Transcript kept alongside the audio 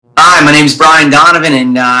Hi, my name is Brian Donovan,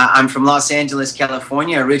 and I'm from Los Angeles,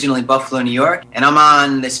 California, originally Buffalo, New York. And I'm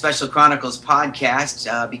on the Special Chronicles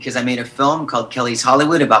podcast because I made a film called Kelly's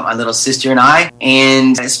Hollywood about my little sister and I.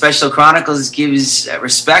 And Special Chronicles gives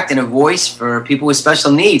respect and a voice for people with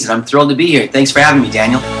special needs. And I'm thrilled to be here. Thanks for having me,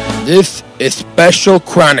 Daniel. This is Special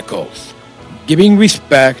Chronicles, giving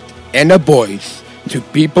respect and a voice to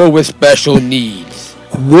people with special needs.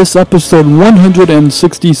 This episode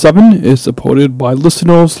 167 is supported by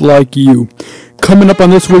listeners like you. Coming up on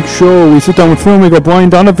this week's show, we sit down with filmmaker Brian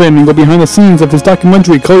Donovan and go behind the scenes of his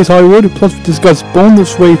documentary, Kelly's Hollywood, plus we discuss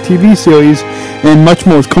Boneless Way TV series, and much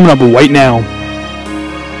more is coming up right now.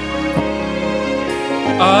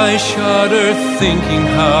 I shudder thinking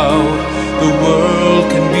how the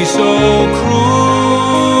world can be so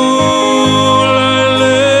cruel. I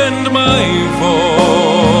lend my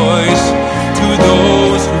voice to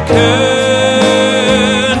those who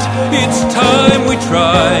can't. It's time we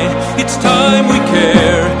try, it's time we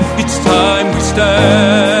care, it's time we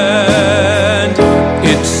stand.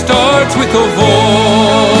 It starts with a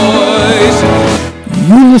voice.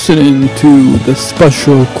 You're listening to the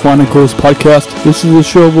Special Chronicles podcast. This is a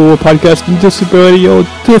show where we're podcasting disability or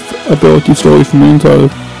disability stories from an entire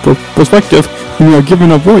perspective, and we are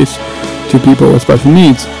giving a voice to people with special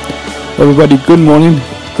needs. Everybody, good morning,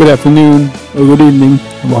 good afternoon, or good evening,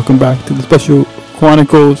 and welcome back to the Special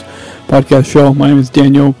Chronicles podcast show. My name is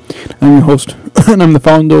Daniel. I'm your host, and I'm the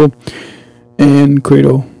founder and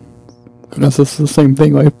creator. I guess it's the same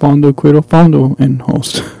thing, right? Founder, creator, founder, and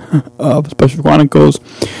host of Special Chronicles.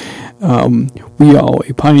 We are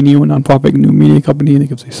a pioneer nonprofit new media company that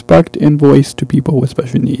gives respect and voice to people with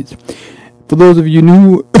special needs. For those of you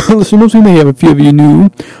new listeners, we may have a few of you new,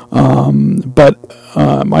 but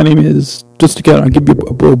my name is, just to I'll give you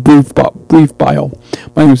a brief bio.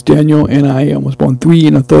 My name is Daniel, and I was born 3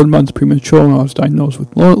 1/3 months premature. I was diagnosed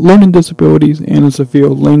with learning disabilities and a severe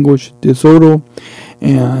language disorder,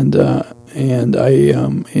 and I,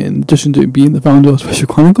 in addition to being the founder of Special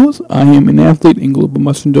Chronicles, I am an athlete and global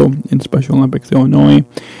messenger in Special Olympics Illinois.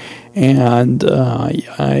 And so if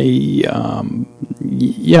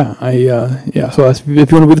you want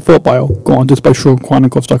to read the full bio, go on to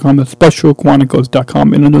specialchronicles.com. That's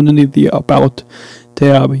specialchronicles.com, and underneath the About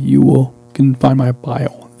tab, you can find my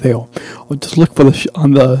bio there. Or just look for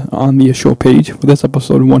on the show page for this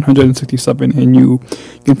episode 167, and you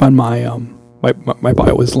can find my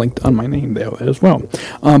bio is linked on my name there as well.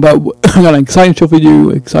 But I got an exciting show for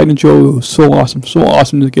you. Exciting show. It was so awesome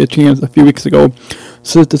to get a chance a few weeks ago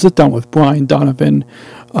to sit down with Brian Donovan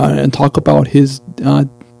and talk about his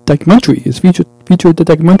documentary, his feature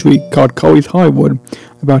documentary called Kelly's Hollywood,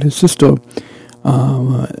 about his sister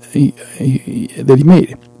that he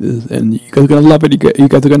made. And you guys are gonna love it. You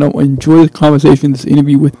guys are gonna enjoy the conversation, this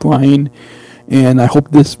interview with Brian. And I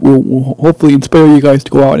hope this will hopefully inspire you guys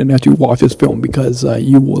to go out and actually watch this film, because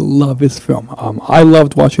you will love this film. I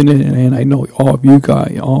loved watching it, and I know all of you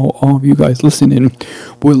guys listening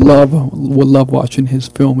will love watching his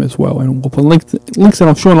film as well. And we'll put links in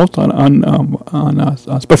our show notes on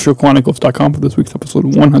specialchronicles.com for this week's episode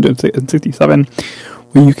 167,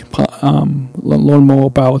 where you can learn more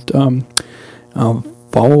about.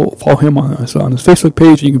 Follow him on his Facebook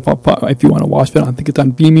page. You can follow, if you want to watch it. I think it's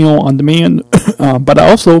on Vimeo on demand. But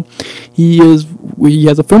also, he has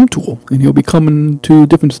a film tour, and he'll be coming to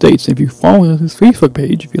different states. If you follow his Facebook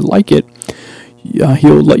page, if you like it,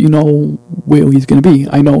 he'll let you know where he's going to be.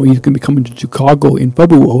 I know he's going to be coming to Chicago in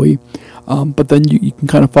February. But then you can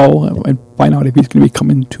kind of follow and find out if he's going to be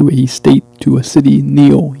coming to a city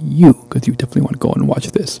near you, because you definitely want to go and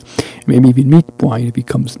watch this. Maybe even meet Brian if he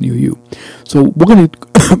comes near you. So we're going to,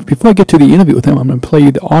 before I get to the interview with him, I'm going to play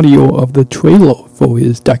the audio of the trailer for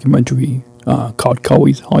his documentary called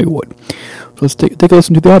Kelly's Hollywood. So let's take a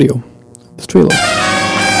listen to the audio. This trailer.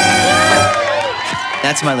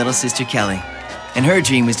 That's my little sister Kelly, and her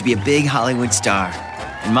dream was to be a big Hollywood star,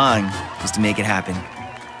 and mine was to make it happen.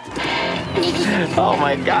 Oh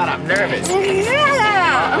my God, I'm nervous. Let me go.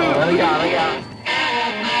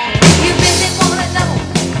 You really wanna know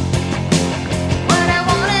what I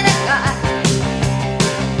wanted to got?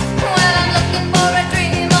 Well, I'm looking for a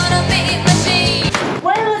dream on a big machine.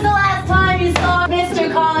 When was the last time you saw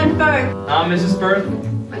Mr. Colin Firth? Mrs. Firth?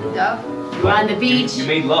 Dove. You were on the beach. You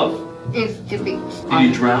made love. It's the beach. Did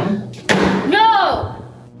you drown? No!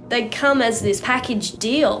 They come as this package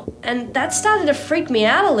deal, and that started to freak me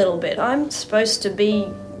out a little bit. I'm supposed to be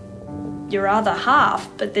your other half,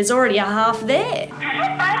 but there's already a half there.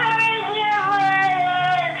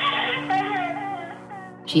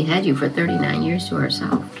 She had you for 39 years to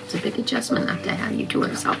herself. It's a big adjustment not to have you to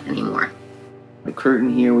herself anymore. the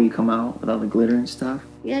curtain here where you come out with all the glitter and stuff.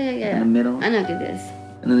 Yeah. In the middle. I know what it is.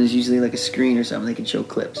 And then there's usually like a screen or something they can show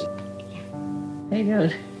clips. Hey,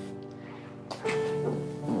 dude.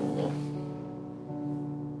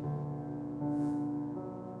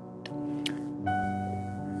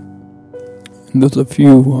 And there's a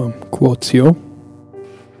few quotes here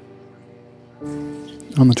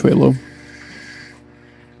on the trailer.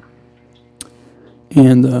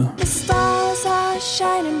 And The stars are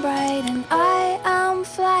shining bright and I am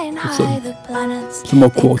flying high. The planets some more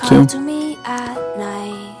quotes call here. to me at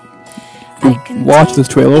night. You can watch this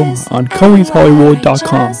trailer on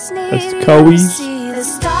Kelly'sHollywood.com. That's Kelly's,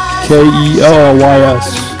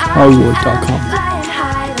 K-E-L-L-Y-S, Hollywood.com. Flying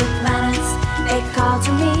high, the planets they call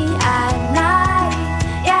to me at night.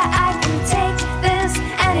 Yeah, I can take this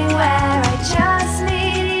anywhere. I just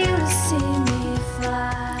need you to see me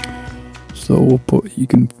fly. So we'll put you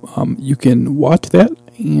can watch that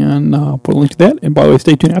and put a link to that. And by the way,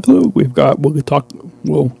 stay tuned after that.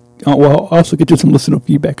 We'll also get you some listener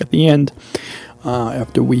feedback at the end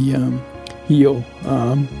after we heal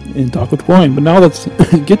and talk with Brian. But now let's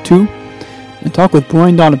get to and talk with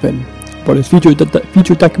Brian Donovan about his feature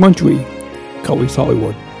documentary, Kelly's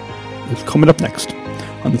Hollywood. It's coming up next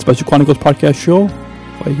on the Special Chronicles podcast show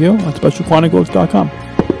right here on SpecialChronicles.com.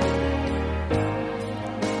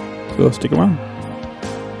 So stick around.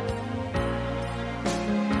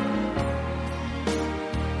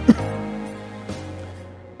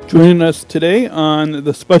 Joining us today on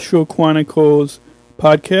the Special Chronicles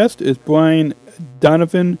podcast is Brian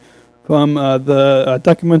Donovan from the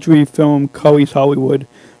documentary film Kelly's Hollywood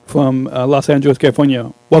from Los Angeles,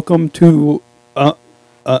 California. Welcome to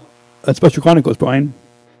Special Chronicles, Brian.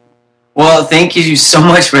 Well, thank you so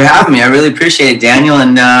much for having me. I really appreciate it, Daniel,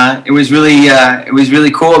 and it was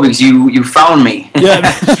really cool because you found me.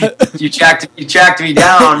 Yeah, you tracked me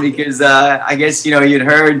down because I guess you'd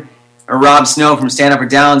heard Rob Snow from Stand Up or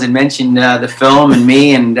Downs and mentioned the film and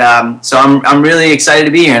me, and so I'm really excited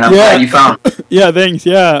to be here, and I'm glad you found me. Yeah, thanks.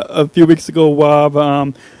 Yeah, a few weeks ago, Rob,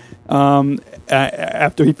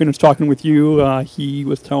 after he finished talking with you, he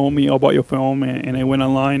was telling me all about your film, and I went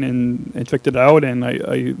online and checked it out, and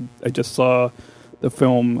I just saw the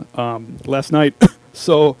film last night.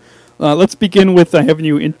 So let's begin with having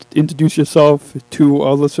you introduce yourself to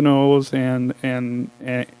our listeners, and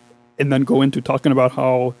then go into talking about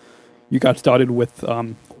how you got started with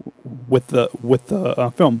the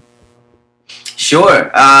film.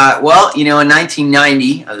 Sure. Well, in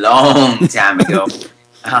 1990, a long time ago,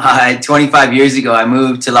 25 years ago, I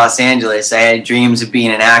moved to Los Angeles. I had dreams of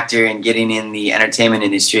being an actor and getting in the entertainment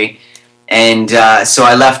industry. And so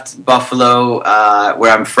I left Buffalo,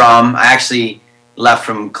 where I'm from. I actually left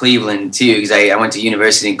from Cleveland, too, because I went to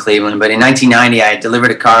university in Cleveland. But in 1990, I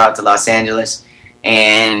delivered a car out to Los Angeles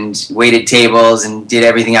and waited tables and did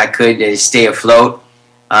everything I could to stay afloat.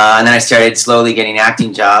 And then I started slowly getting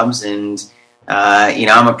acting jobs. And,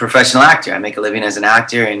 I'm a professional actor. I make a living as an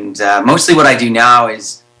actor. And mostly what I do now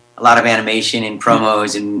is a lot of animation and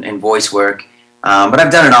promos and voice work. But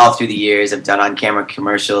I've done it all through the years. I've done on-camera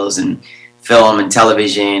commercials and film and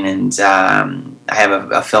television. And I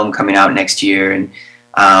have a film coming out next year. And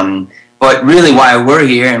but really why we're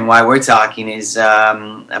here and why we're talking is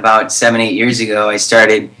about 7-8 years ago, I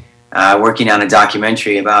started working on a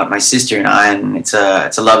documentary about my sister and I, and it's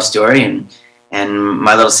a love story. And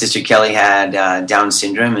my little sister Kelly had Down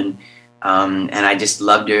syndrome, and I just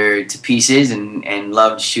loved her to pieces and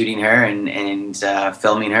loved shooting her and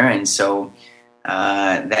filming her. And so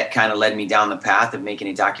that kind of led me down the path of making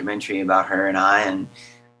a documentary about her and I,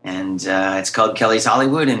 and it's called Kelly's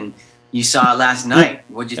Hollywood, and you saw it last night.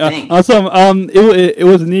 What'd you think? Awesome. It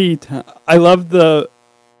was neat. I love the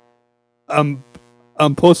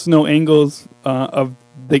personal angles of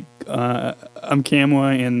the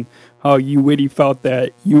camera, and how you really felt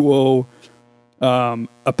that you were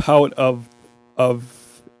a part of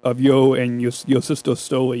you and your sister's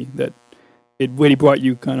story. That it really brought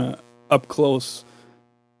you kind of up close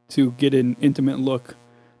to get an intimate look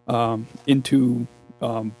into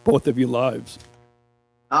both of your lives.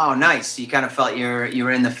 Oh, nice. You kind of felt you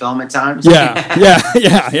were in the film at times?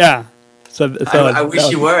 Yeah. So I wish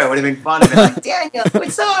you were. It would have been fun. I'd been like, Daniel,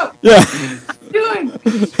 what's up? Yeah. What are you doing?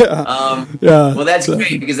 Yeah. Well, that's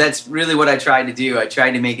great, because that's really what I tried to do. I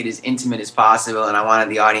tried to make it as intimate as possible, and I wanted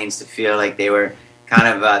the audience to feel like they were kind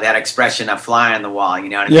of that expression of fly on the wall, you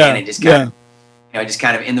know what I mean? And just kind of, just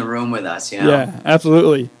kind of in the room with us, Yeah,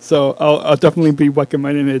 absolutely. So I'll definitely be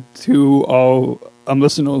recommending it to all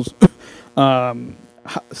listeners.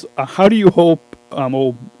 How do you hope,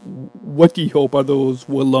 or what do you hope others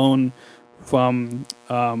will learn from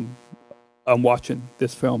watching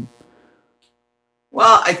this film?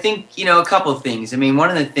 Well, I think, a couple of things. I mean, one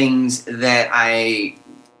of the things that I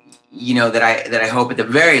hope at the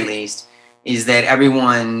very least is that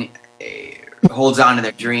everyone holds on to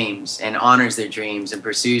their dreams and honors their dreams and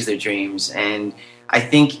pursues their dreams. And I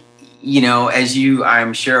think, as you,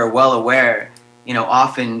 I'm sure, are well aware,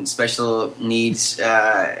 often special needs,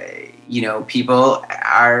 people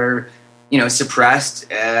are, suppressed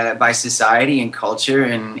by society and culture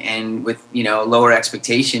and with, lower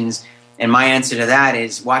expectations. And my answer to that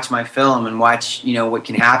is watch my film and watch, what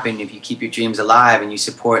can happen if you keep your dreams alive and you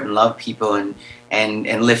support and love people and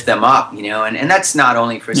lift them up, and that's not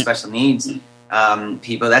only for special needs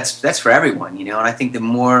people, that's for everyone, and I think the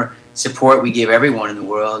more support we give everyone in the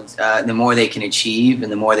world, the more they can achieve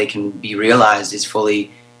and the more they can be realized as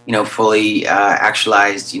fully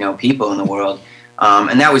actualized, people in the world.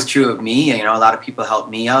 And that was true of me. A lot of people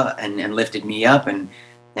helped me up and lifted me up and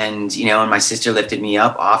my sister lifted me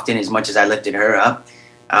up often as much as I lifted her up,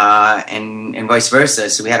 and vice versa.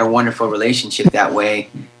 So we had a wonderful relationship that way.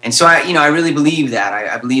 And so I really believe that.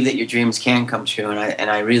 I believe that your dreams can come true, and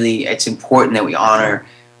I really, it's important that we honor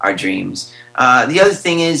our dreams. The other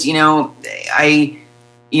thing is, I'm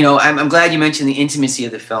glad you mentioned the intimacy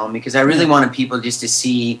of the film, because I really wanted people just to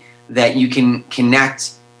see that you can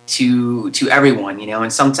connect to everyone,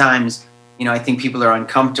 and sometimes, I think people are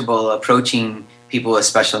uncomfortable approaching people with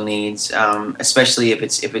special needs, especially if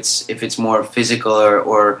it's more physical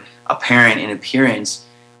or apparent in appearance,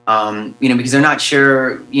 because they're not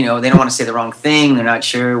sure, they don't want to say the wrong thing. They're not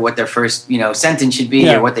sure what their first, sentence should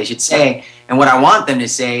be or what they should say. And what I want them to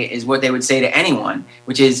say is what they would say to anyone,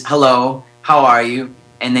 which is, hello, how are you?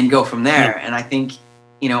 And then go from there. And I think,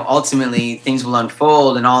 ultimately things will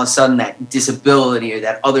unfold, and all of a sudden that disability or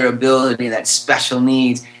that other ability, that special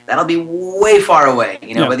needs, that'll be way far away.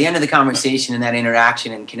 By the end of the conversation and that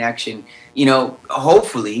interaction and connection,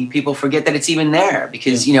 hopefully people forget that it's even there,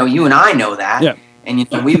 because, you and I know that. Yeah. And,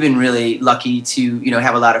 we've been really lucky to,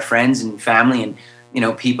 have a lot of friends and family and,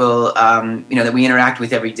 people, that we interact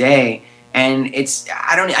with every day. And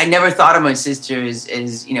I never thought of my sister as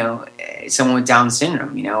someone with Down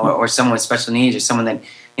syndrome, or someone with special needs, or someone that,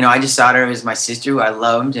 I just saw her as my sister who I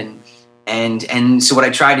loved. And so what I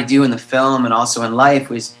tried to do in the film and also in life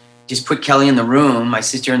was just put Kelly in the room, my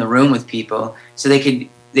sister in the room with people, so they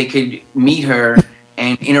could meet her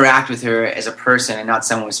and interact with her as a person and not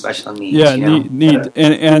someone with special needs. Yeah, neat.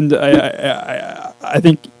 And I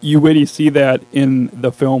think you really see that in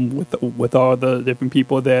the film with all the different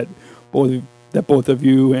people that both of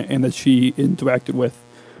you and that she interacted with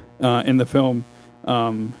in the film.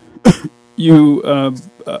 You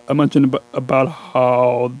mentioned about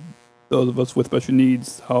how those of us with special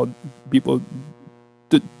needs, how people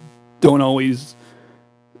don't always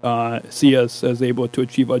see us as able to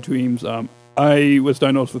achieve our dreams. I was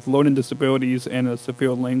diagnosed with learning disabilities and a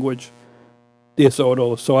severe language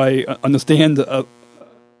disorder, so I understand a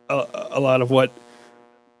lot of what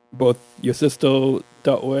both your sister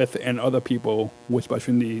dealt with and other people with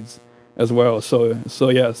special needs as well.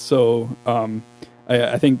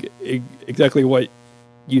 I think exactly what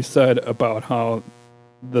you said about how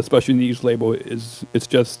the special needs label is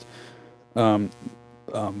just fall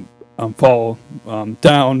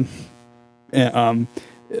down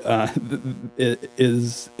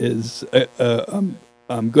is a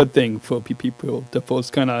good thing for people to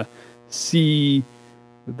first kind of see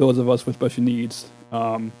those of us with special needs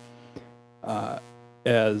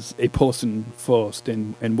as a person first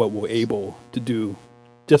and what we're able to do.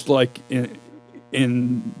 Just like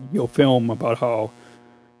in your film about how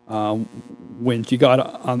when she got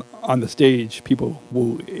on the stage, people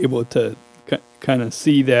were able to kind of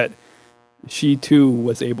see that she too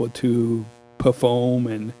was able to perform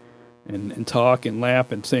and talk and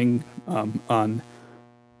laugh and sing on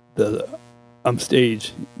the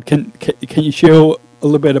stage. Can you share a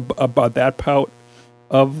little bit about that part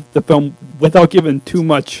of the film without giving too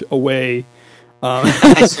much away?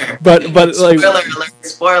 Sure. But like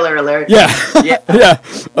spoiler alert. Yeah.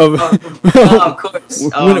 Of course.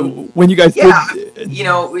 When you guys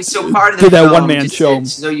so part of the did that film, one man show,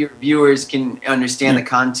 so your viewers can understand the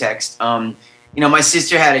context. My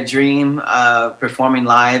sister had a dream of performing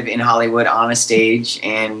live in Hollywood on a stage,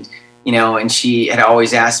 and she had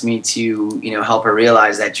always asked me to help her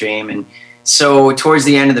realize that dream. And so towards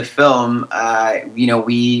the end of the film,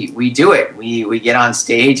 we do it. We get on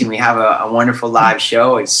stage and we have a wonderful live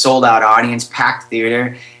show. It's sold out audience, packed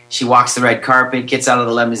theater. She walks the red carpet, gets out of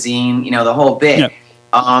the limousine, the whole bit.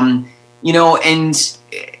 Yeah. And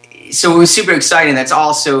so it was super exciting. That's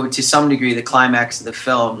also to some degree the climax of the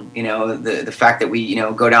film. The fact that we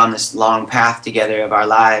go down this long path together of our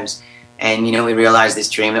lives, and we realized this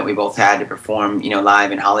dream that we both had to perform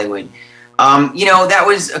live in Hollywood. That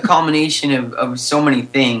was a culmination of so many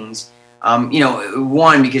things.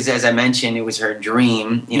 One, because as I mentioned, it was her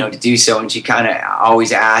dream, to do so, and she kind of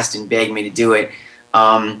always asked and begged me to do it.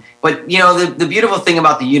 But the beautiful thing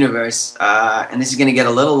about the universe, and this is going to get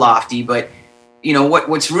a little lofty, but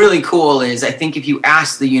what's really cool is I think if you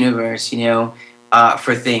ask the universe,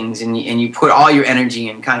 for things, and you put all your energy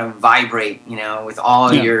and kind of vibrate, with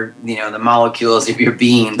all your, the molecules of your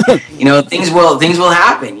being, things will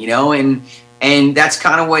happen, and that's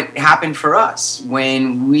kind of what happened for us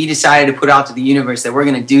when we decided to put out to the universe that we're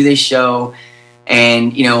going to do this show.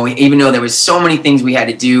 And, even though there was so many things we had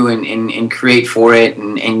to do and create for it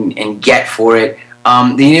and get for it,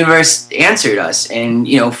 the universe answered us, and,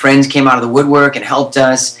 friends came out of the woodwork and helped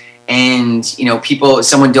us. And,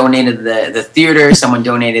 someone donated the theater, someone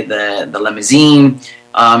donated the limousine.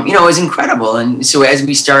 It was incredible. And so as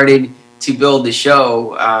we started to build the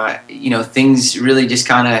show, things really just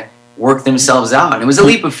kind of worked themselves out. And it was a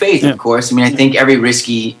leap of faith, of course. I mean, I think every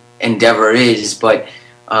risky endeavor is, but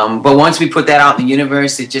once we put that out in the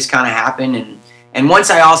universe, it just kind of happened. And once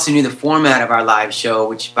I also knew the format of our live show,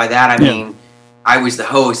 which by that I mean I was the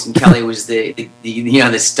host and Kelly was the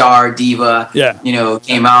star diva.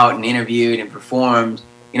 Came out and interviewed and performed.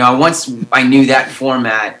 Once I knew that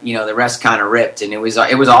format, the rest kind of ripped, and it was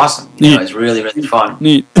awesome. It was really, really fun.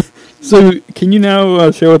 Neat. So, can you now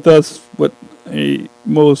share with us what a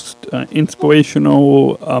most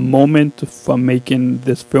inspirational moment from making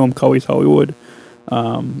this film, Kelly's Hollywood?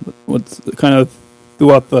 What's kind of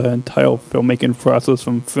throughout the entire filmmaking process,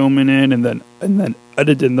 from filming it and then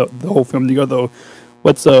editing the whole film together?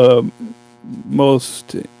 What's the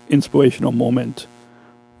most inspirational moment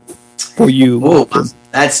for you? Oh,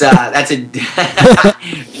 that's a that's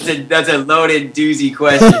a loaded doozy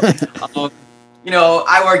question.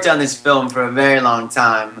 I worked on this film for a very long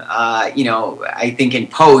time. I think in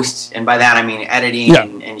post, and by that I mean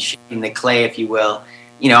editing and shaping the clay, if you will.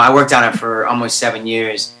 I worked on it for almost 7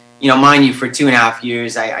 years. Mind you, for 2.5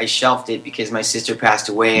 years, I shelved it because my sister passed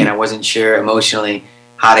away, and I wasn't sure emotionally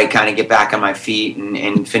how to kind of get back on my feet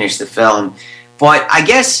and finish the film. But I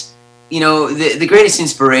guess, the greatest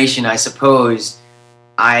inspiration, I suppose,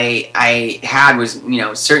 I had was,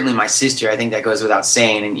 certainly my sister. I think that goes without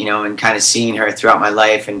saying, and kind of seeing her throughout my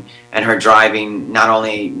life and her driving not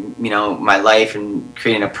only, my life and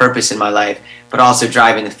creating a purpose in my life, but also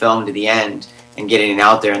driving the film to the end and getting it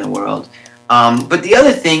out there in the world. But the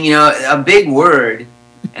other thing, a big word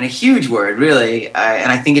and a huge word, really,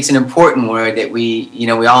 and I think it's an important word that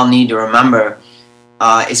we all need to remember,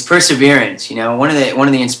 is perseverance. One of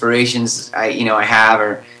the inspirations I have,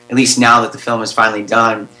 or at least now that the film is finally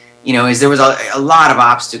done, is there was a lot of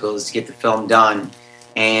obstacles to get the film done,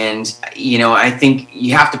 and I think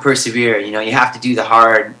you have to persevere. You have to do the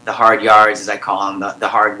hard yards, as I call them, the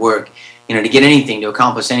hard work. To get anything, to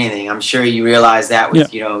accomplish anything. I'm sure you realize that with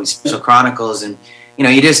Special Chronicles, and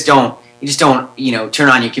you just don't turn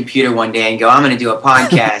on your computer one day and go, I'm going to do a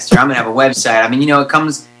podcast or I'm going to have a website. I mean, it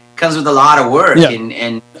comes with a lot of work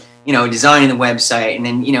and designing the website, and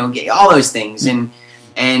then get all those things, and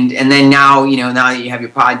then now that you have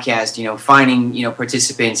your podcast, finding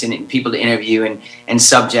participants and people to interview and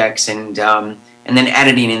subjects and then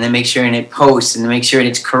editing, and then make sure it posts, and then make sure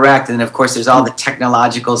it's correct. And then, of course, there's all the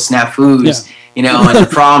technological snafus, and the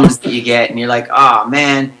problems that you get, and you're like, oh,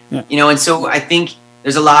 man. And so I think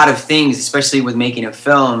there's a lot of things, especially with making a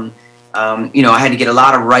film. I had to get a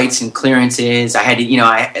lot of rights and clearances. I had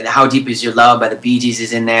to, How Deep Is Your Love by the Bee Gees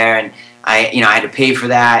is in there, and I had to pay for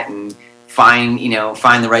that and find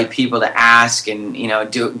the right people to ask, and,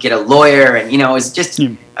 get a lawyer. And, it was just,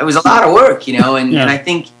 it was a lot of work, and I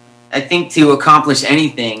think to accomplish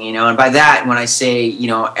anything, and by that, when I say,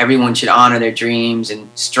 everyone should honor their dreams and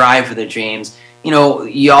strive for their dreams,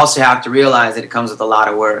 you also have to realize that it comes with a lot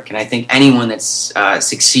of work. And I think anyone that's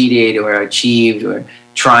succeeded or achieved or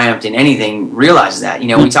triumphed in anything realizes that.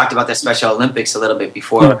 We talked about the Special Olympics a little bit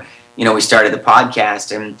before, we started the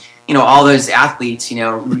podcast, and, all those athletes,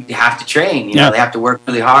 have to train, they have to work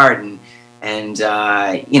really hard, and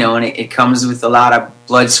it comes with a lot of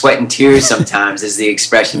blood, sweat, and tears sometimes, as the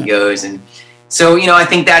expression goes. And so, I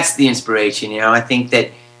think that's the inspiration. I think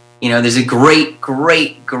that, there's a great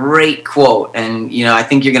quote, and, I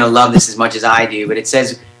think you're going to love this as much as I do, but it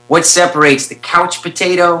says, what separates the couch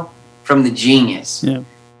potato from the genius?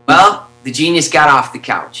 Well, the genius got off the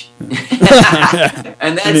couch.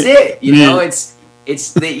 And that's it.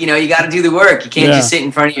 It's the, you got to do the work. You can't just sit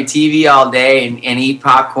in front of your TV all day and eat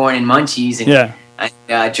popcorn and munchies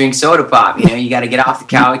and drink soda pop. You got to get off the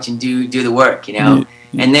couch and do the work. And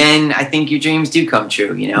then I think your dreams do come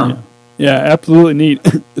true. Yeah, absolutely neat.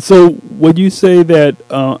 So, would you say that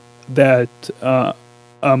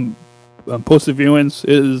perseverance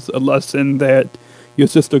is a lesson that your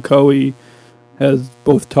sister Chloe has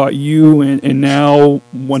both taught you, and now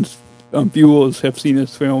once viewers have seen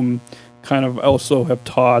this film, kind of also have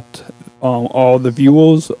taught all the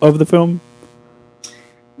viewers of the film?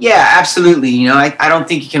 Yeah, absolutely. You know, I don't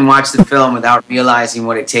think you can watch the film without realizing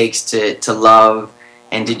what it takes to love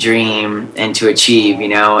and to dream and to achieve, you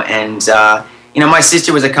know. And, you know, my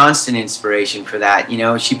sister was a constant inspiration for that. You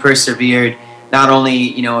know, she persevered not only,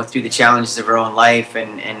 you know, through the challenges of her own life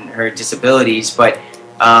and her disabilities, but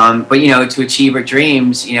you know, to achieve her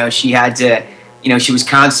dreams, you know, she had to, you know, she was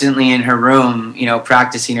constantly in her room, you know,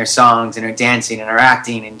 practicing her songs and her dancing and her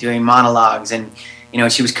acting and doing monologues. And, you know,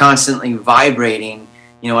 she was constantly vibrating,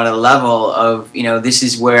 you know, at a level of, you know, this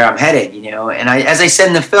is where I'm headed, you know. And as I said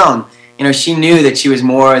in the film, you know, she knew that she was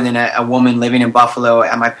more than a woman living in Buffalo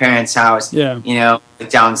at my parents' house, you know,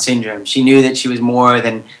 with Down syndrome. She knew that she was more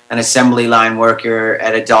than an assembly line worker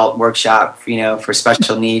at adult workshop, you know, for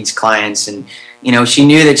special needs clients. And, you know, she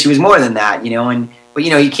knew that she was more than that, you know. But,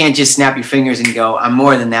 you know, you can't just snap your fingers and go, I'm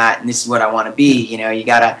more than that, and this is what I want to be. You know, you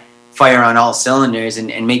got to fire on all cylinders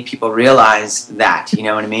and make people realize that, you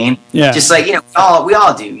know what I mean? Yeah. Just like, you know, we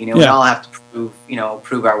all do, you know, we all have to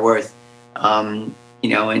prove our worth. You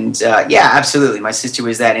know, and yeah, absolutely. My sister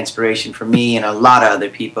was that inspiration for me and a lot of other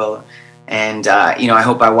people. And, you know, I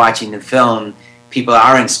hope by watching the film, people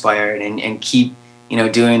are inspired and keep, you know,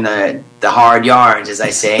 doing the hard yards, as I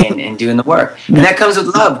say, and doing the work. And that comes with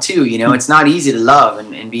love, too. You know, it's not easy to love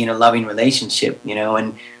and be in a loving relationship, you know,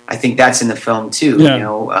 and I think that's in the film, too. You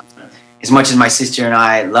know, as much as my sister and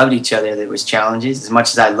I loved each other, there was challenges. As much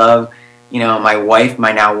as I love, you know,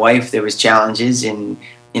 my now wife, there was challenges. And,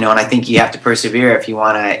 you know, and I think you have to persevere if you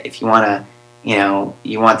wanna, you know,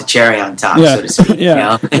 you want the cherry on top, so to speak. You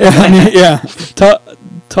know?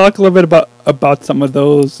 Talk a little bit about some of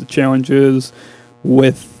those challenges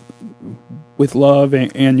with love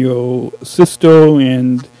and your sister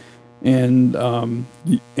and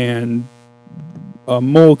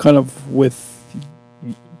more kind of with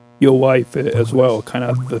your wife as well. Kind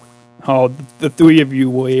of how the three of you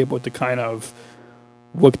were able to kind of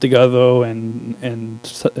work together and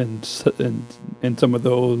some of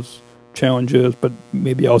those challenges, but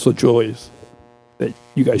maybe also joys that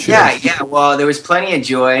you guys share. Yeah. Well, there was plenty of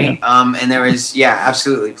joy, and there was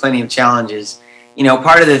absolutely plenty of challenges. You know,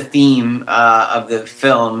 part of the theme of the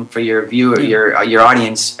film for your viewer, your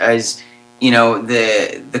audience, is, you know,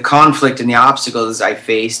 the conflict and the obstacles I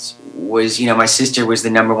faced was, you know, my sister was the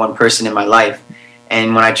number one person in my life,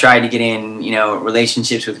 and when I tried to get in, you know,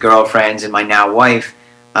 relationships with girlfriends and my now wife,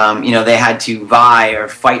 you know, they had to vie or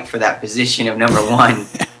fight for that position of number one,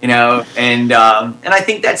 you know, and I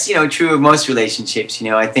think that's, you know, true of most relationships. You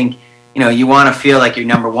know, I think, you know, you want to feel like you're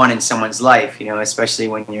number one in someone's life, you know, especially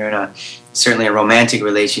when you're in certainly a romantic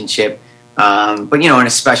relationship, but, you know, in a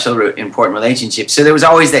special, important relationship. So there was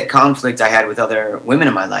always that conflict I had with other women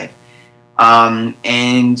in my life.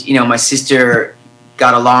 And, you know, my sister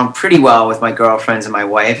got along pretty well with my girlfriends and my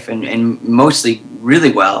wife, and mostly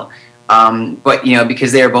really well. But, you know,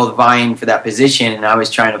 because they were both vying for that position, and I was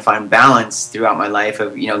trying to find balance throughout my life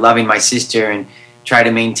of, you know, loving my sister and try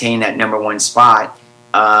to maintain that number one spot.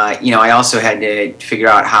 You know, I also had to figure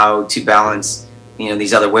out how to balance, you know,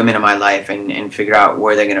 these other women in my life and figure out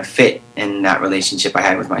where they're going to fit in that relationship I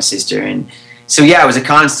had with my sister. And so, yeah, it was a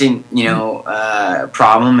constant, you know,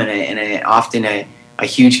 problem and often a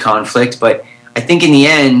huge conflict. But I think in the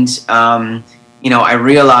end, you know, I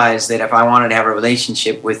realized that if I wanted to have a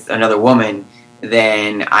relationship with another woman,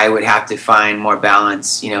 then I would have to find more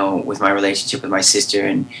balance, you know, with my relationship with my sister.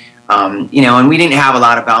 And, you know, and we didn't have a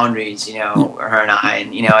lot of boundaries, you know, her and I.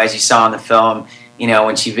 And, you know, as you saw in the film, you know,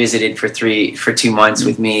 when she visited for 2 months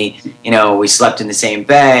with me, you know, we slept in the same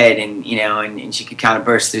bed, and, you know, and she could kind of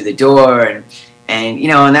burst through the door. And you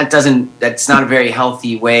know, and that's not a very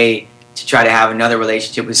healthy way to try to have another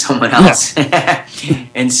relationship with someone else.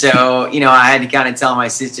 And so, you know, I had to kind of tell my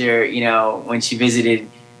sister, you know, when she visited,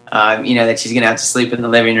 you know, that she's going to have to sleep in the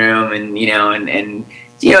living room, and, you know, and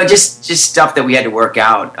you know, just stuff that we had to work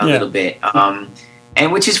out a little bit.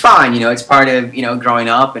 And which is fine, you know, it's part of, you know, growing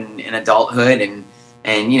up and adulthood,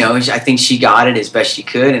 and, you know, I think she got it as best she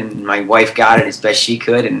could, and my wife got it as best she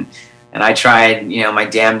could, and I tried, you know, my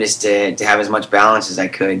damnedest to have as much balance as I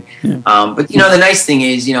could. But, you know, the nice thing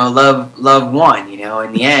is, you know, love won, you know,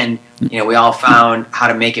 in the end, you know, we all found how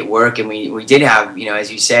to make it work, and we did have, you know,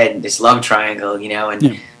 as you said, this love triangle, you know,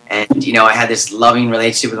 and, you know, I had this loving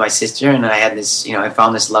relationship with my sister, and I had this, you know, I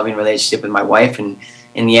found this loving relationship with my wife, and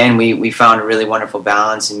in the end, we found a really wonderful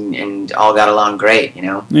balance and all got along great, you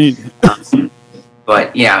know. Neat.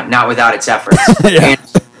 But yeah, not without its efforts Yeah.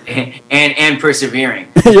 and persevering.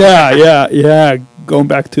 yeah. Going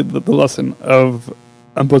back to the lesson of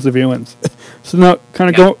perseverance. So now,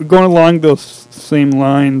 kind of going along those same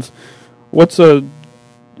lines, what's kind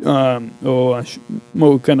of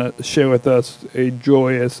share with us a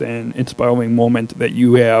joyous and inspiring moment that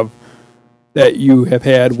you have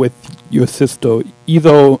had with your sister,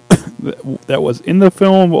 either that was in the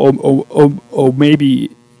film or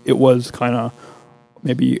maybe it was kind of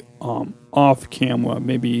maybe off camera,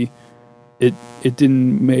 maybe it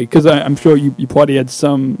didn't make, because I'm sure you probably had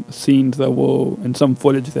some scenes that were and some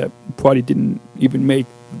footage that probably didn't even make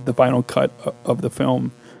the final cut of the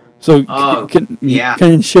film. So can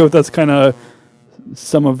you share with us kind of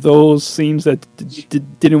some of those scenes that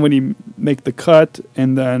didn't really make the cut,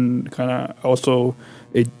 and then kind of also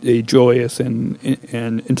a joyous and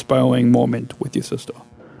inspiring moment with your sister?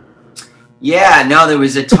 Yeah, no, there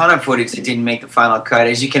was a ton of footage that didn't make the final cut.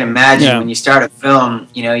 As you can imagine, when you start a film,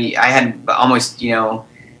 you know, I had almost, 200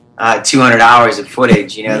 hours of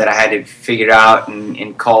footage, that I had to figure out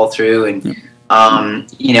and call through, and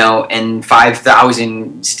and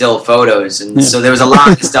 5,000 still photos, and so there was a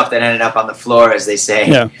lot of stuff that ended up on the floor, as they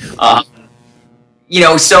say. But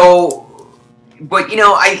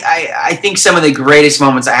I think some of the greatest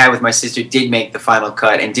moments I had with my sister did make the final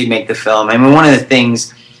cut and did make the film. I mean, one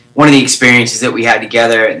of the experiences that we had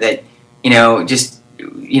together that,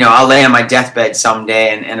 I'll lay on my deathbed someday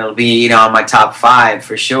and it'll be, on my top 5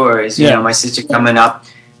 for sure, is, my sister coming up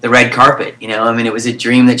the red carpet. I mean, it was a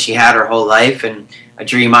dream that she had her whole life, and a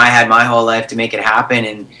dream I had my whole life to make it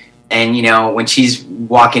happen. And when she's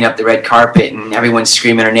walking up the red carpet and everyone's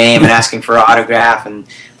screaming her name and asking for her autograph, and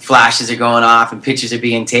flashes are going off and pictures are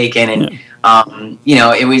being taken, and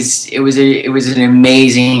it was an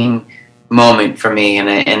amazing moment for me,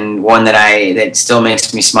 and one that still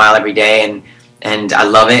makes me smile every day, and I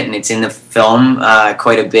love it, and it's in the film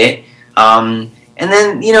quite a bit. And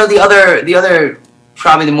then the other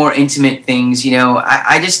probably the more intimate things,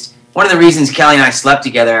 I just, one of the reasons Kelly and I slept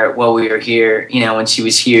together while we were here, when she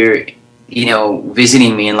was here,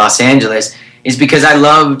 visiting me in Los Angeles, is because I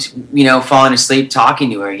loved, falling asleep talking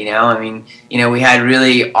to her, I mean, we had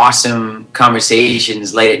really awesome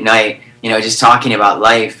conversations late at night, just talking about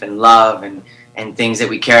life and love and things that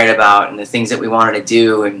we cared about and the things that we wanted to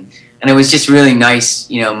do. And it was just really nice,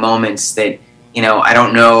 moments that, I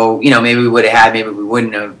don't know, maybe we would have had, maybe we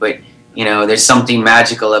wouldn't have, but, there's something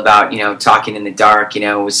magical about, talking in the dark,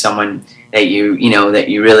 with someone that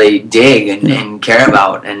you really dig and care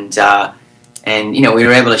about. And we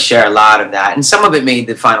were able to share a lot of that. And some of it made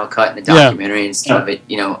the final cut in the documentary, and some of it,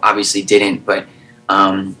 obviously didn't. But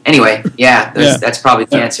anyway, that's probably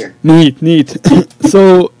the answer. Neat.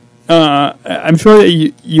 So I'm sure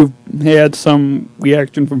that you've had some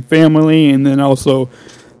reaction from family, and then also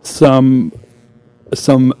some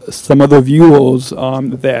other viewers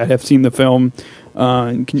that have seen the film.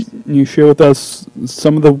 Can you share with us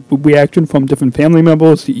some of the reaction from different family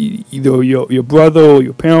members, either your brother or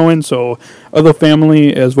your parents or other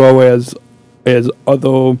family, as well as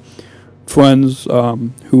other friends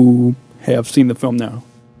who have seen the film now?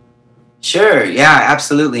 Sure, yeah,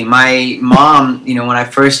 absolutely. My mom, when I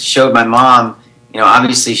first showed my mom,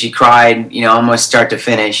 obviously she cried, almost start to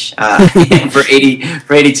finish. And for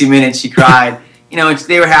 82 minutes she cried.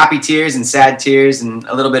 They were happy tears and sad tears and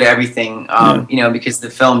a little bit of everything, because the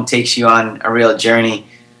film takes you on a real journey,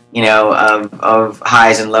 of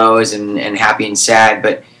highs and lows and happy and sad.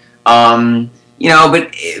 But,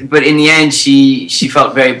 but in the end, she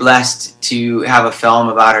felt very blessed to have a film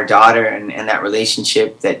about her daughter and that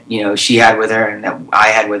relationship that, she had with her and that I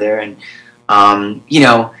had with her. And, at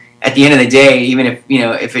the end of the day, even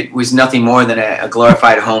if it was nothing more than a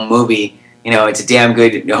glorified home movie, it's a damn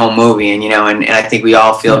good home movie, and and I think we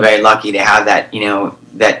all feel very lucky to have that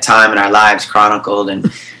that time in our lives chronicled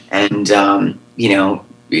and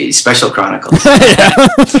special chronicles.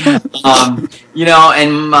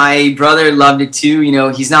 And my brother loved it too.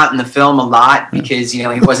 He's not in the film a lot because he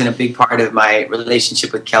wasn't a big part of my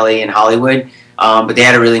relationship with Kelly in Hollywood, but they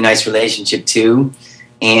had a really nice relationship too,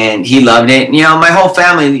 and he loved it. My whole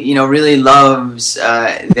family really loves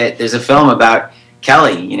that there's a film about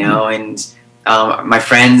Kelly, and my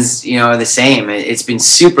friends, are the same. It's been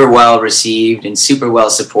super well received and super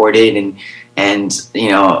well supported, and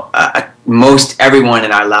most everyone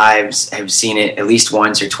in our lives have seen it at least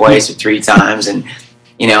once or twice or 3 times, and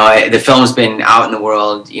the film's been out in the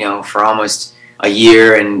world, for almost a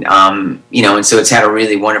year, and and so it's had a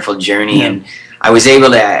really wonderful journey, and I was able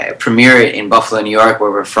to premiere it in Buffalo, New York, where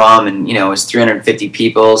we're from, and it was 350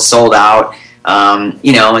 people, sold out. And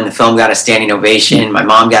the film got a standing ovation. My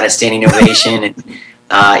mom got a standing ovation, and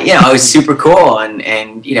it was super cool.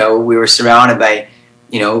 And we were surrounded by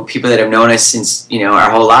people that have known us since our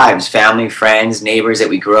whole lives, family, friends, neighbors that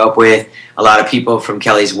we grew up with. A lot of people from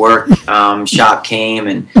Kelly's work shop came,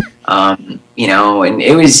 and and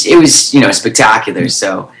it was spectacular.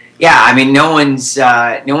 So. Yeah, I mean, no one's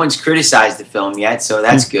criticized the film yet, so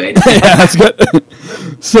that's good. Yeah, that's good.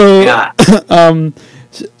 So,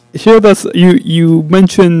 share with us. You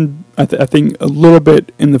mentioned, I think, a little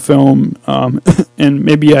bit in the film, and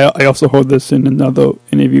maybe I also heard this in another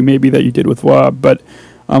interview, maybe that you did with Rob. But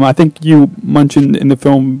I think you mentioned in the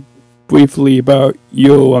film briefly about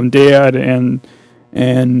your dad and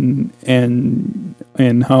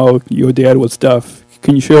how your dad was deaf.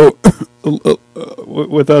 Can you share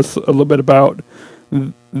with us a little bit about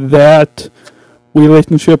that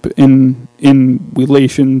relationship in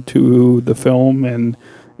relation to the film and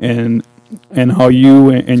how you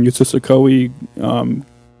and your sister Chloe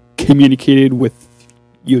communicated with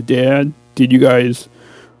your dad? Did you guys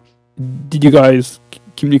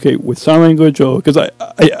communicate with sign language, or because I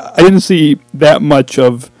didn't see that much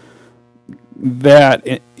of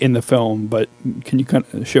that in the film, but can you kind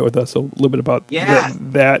of share with us a little bit about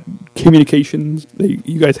that communications that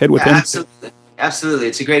you guys had with him? Absolutely.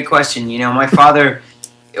 It's a great question. My father,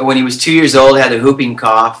 when he was 2 years old, had a whooping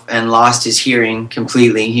cough and lost his hearing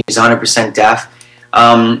completely. He was 100% deaf.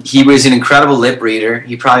 He was an incredible lip reader.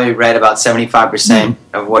 He probably read about 75%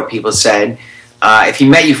 of what people said. If he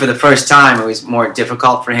met you for the first time, it was more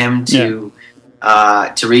difficult for him to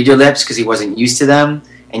read your lips because he wasn't used to them.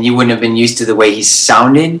 And you wouldn't have been used to the way he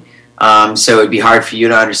sounded. So it'd be hard for you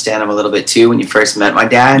to understand him a little bit, too, when you first met my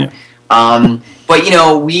dad. Yeah. But,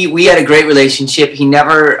 we had a great relationship. He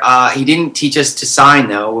didn't teach us to sign,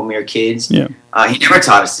 though, when we were kids. Yeah. He never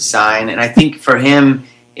taught us to sign. And I think for him,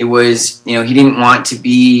 it was, he didn't want to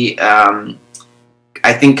be,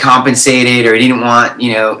 compensated, or he didn't want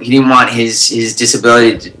his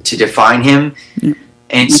disability to define him. Yeah.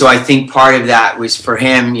 And so I think part of that was for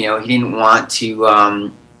him, he didn't want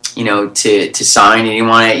to, to sign. He didn't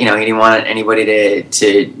want anybody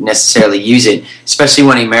to necessarily use it, especially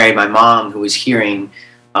when he married my mom, who was hearing.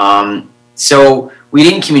 So we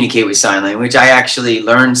didn't communicate with sign language. I actually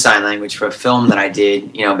learned sign language for a film that I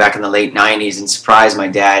did, back in the late 90s, and surprised my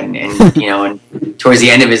dad. And towards the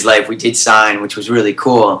end of his life, we did sign, which was really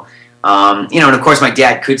cool. And of course, my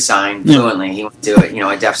dad could sign fluently. He went to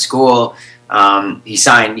a deaf school. He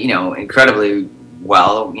signed, incredibly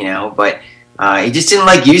well, but he just didn't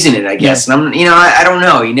like using it, I guess. Yeah. And I don't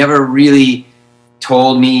know. He never really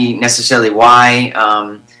told me necessarily why.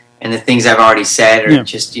 And the things I've already said are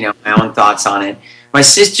just, my own thoughts on it. My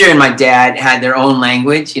sister and my dad had their own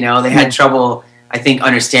language. They had trouble, I think,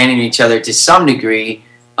 understanding each other to some degree.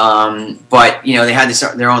 But they had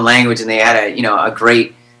their own language, and they had a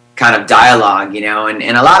great kind of dialogue,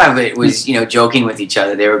 and a lot of it was, joking with each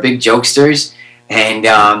other. They were big jokesters, and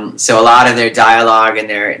so a lot of their dialogue and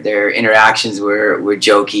their interactions were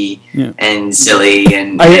jokey and silly,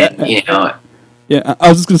 and Yeah, I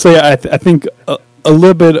was just gonna say, I think a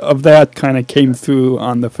little bit of that kind of came through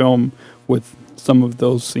on the film with some of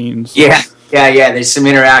those scenes. Yeah. There's some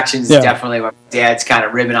interactions definitely where my dad's kind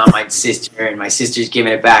of ribbing on my sister, and my sister's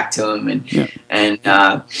giving it back to him, and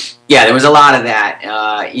there was a lot of that,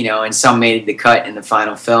 and some made the cut in the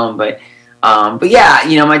final film, but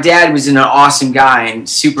my dad was an awesome guy and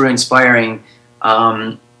super inspiring,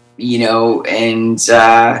 and they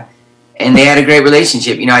had a great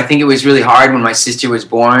relationship. I think it was really hard when my sister was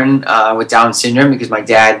born with Down syndrome, because my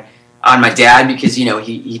dad, because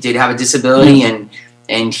he did have a disability,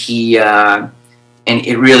 and he and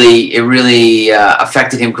it really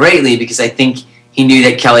affected him greatly, because I think he knew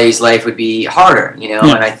that Kelly's life would be harder,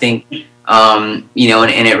 and I think and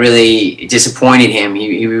it really disappointed him.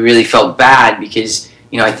 He really felt bad, because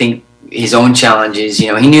I think his own challenges,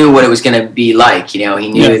 he knew what it was going to be like. He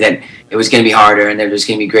knew that it was going to be harder, and there was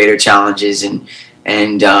going to be greater challenges, and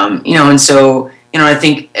so I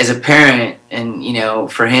think as a parent, and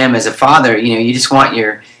for him as a father, you just want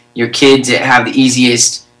your kid to have the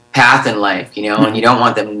easiest path in life, and you don't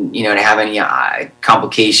want them, to have any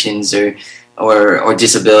complications or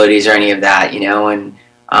disabilities or any of that,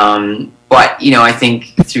 but I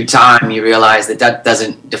think through time you realize that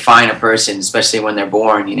doesn't define a person, especially when they're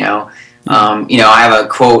born. I have a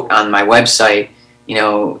quote on my website,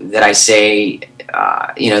 that I say,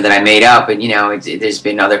 that I made up, and there's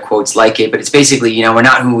been other quotes like it, but it's basically, we're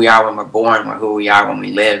not who we are when we're born, we're who we are when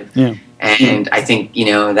we live. And I think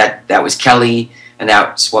that was Kelly, and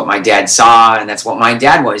that's what my dad saw, and that's what my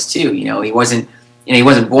dad was too. He wasn't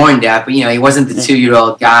born deaf, but he wasn't the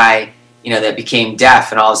 2-year-old guy, that became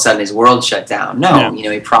deaf and all of a sudden his world shut down. No,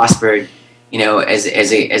 he prospered,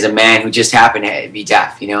 as a man who just happened to be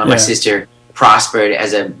deaf. And my sister prospered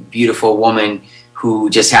as a beautiful woman who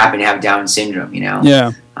just happened to have Down syndrome.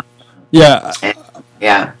 Yeah.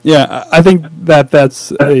 I think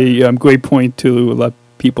that's a great point to let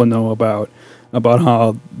people know about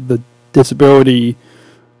how the disability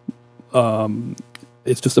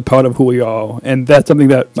is just a part of who we are, and that's something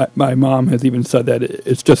that my mom has even said, that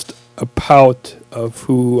it's just a part of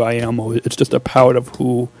who I am, or it's just a part of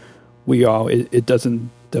who we are. It doesn't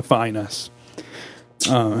define us.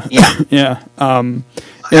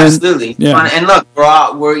 Absolutely. And look, we're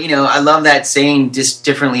I love that saying, just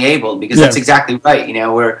differently abled, because that's exactly right.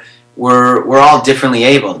 We're all differently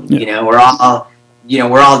abled. We're all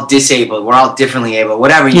disabled. We're all differently able.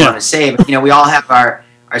 Whatever you want to say, but we all have our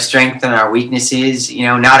strengths and our weaknesses.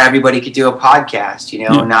 Not everybody could do a podcast.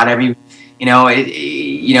 Not every.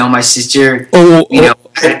 My sister.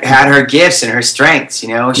 Had her gifts and her strengths. She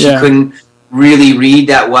couldn't really read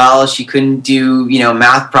that well. She couldn't do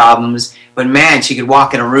math problems. But man, she could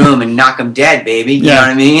walk in a room and knock them dead, baby. You know what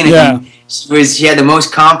I mean? And she had the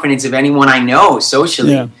most confidence of anyone I know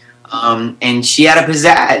socially. Yeah. And she had a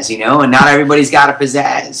pizzazz, and not everybody's got a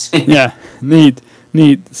pizzazz. Yeah, neat.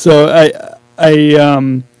 So I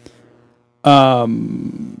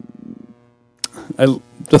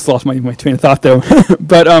just lost my train of thought there.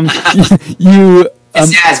 But you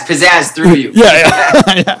pizzazz through you.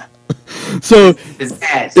 Yeah. So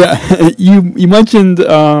pizzazz. Yeah, you mentioned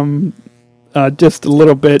just a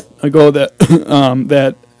little bit ago that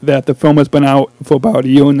that the film has been out for about a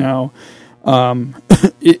year now.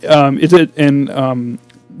 Is it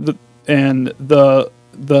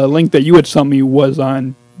the link that you had sent me was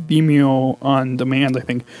on Vimeo on demand, I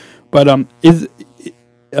think. But is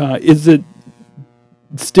it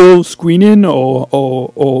still screening,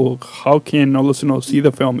 or how can a listener see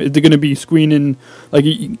the film? Is it going to be screening? Like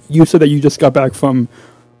you said that you just got back from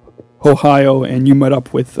Ohio and you met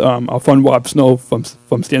up with our friend Rob Snow from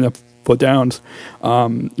Stand Up for Downs.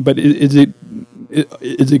 But is it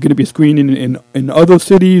going to be screening in other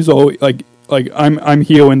cities, or like I'm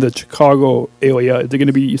here in the Chicago area? Is it going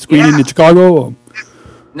to be screening in Chicago? Or?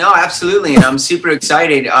 No, absolutely, and I'm super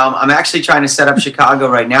excited. I'm actually trying to set up Chicago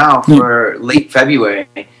right now for late February.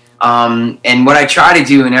 And what I try to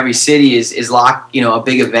do in every city is lock a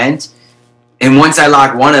big event, and once I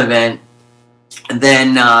lock one event,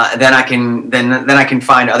 then I can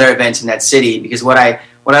find other events in that city, because what I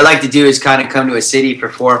like to do is kind of come to a city for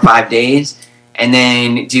 4 or 5 days and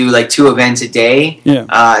then do like 2 events a day,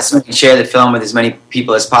 so I can share the film with as many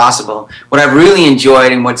people as possible. What I've really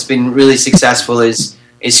enjoyed and what's been really successful is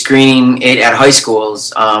screening it at high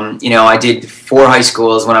schools. I did 4 high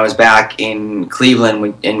schools when I was back in Cleveland,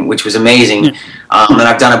 which was amazing. And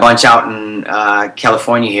I've done a bunch out in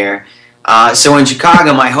California here. So in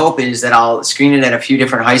Chicago, my hope is that I'll screen it at a few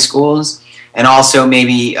different high schools, and also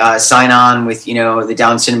maybe sign on with the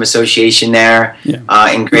Down Syndrome Association there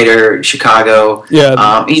in Greater Chicago.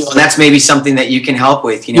 That's maybe something that you can help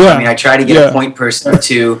with. I try to get a point person or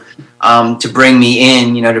two to bring me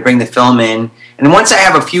in, to bring the film in. And once I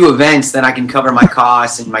have a few events, then I can cover my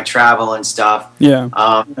costs and my travel and stuff.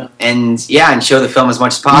 And show the film as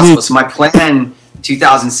much as possible. So my plan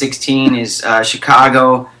 2016 is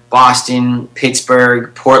Chicago, Boston,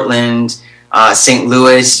 Pittsburgh, Portland, St.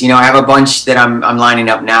 Louis. I have a bunch that I'm lining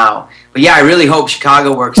up now. But I really hope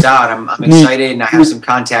Chicago works out. I'm excited, and I have some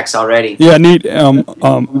contacts already. Yeah, neat.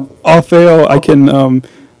 Off air, I can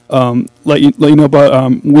let you know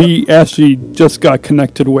about. We actually just got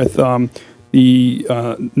connected with the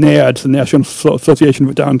NADS, the National Association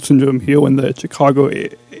for Down Syndrome, here in the Chicago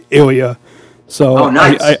area. So,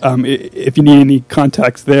 nice. If you need any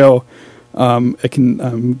contacts there, I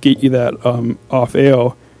can get you that off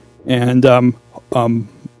air, and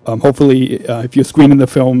hopefully, if you're screening the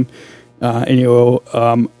film and you're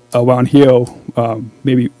around here,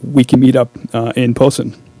 maybe we can meet up in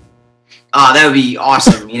person. That would be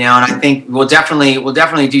awesome, and I think we'll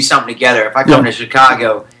definitely do something together. If I come to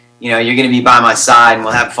Chicago, you're going to be by my side, and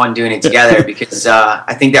we'll have fun doing it together, because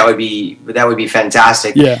I think that would be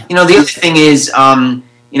fantastic. Yeah. The other thing is,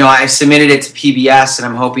 I submitted it to PBS, and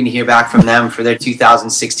I'm hoping to hear back from them for their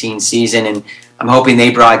 2016 season, and I'm hoping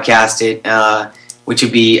they broadcast it, which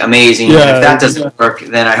would be amazing. Yeah, if that doesn't work,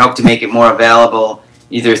 then I hope to make it more available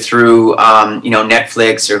either through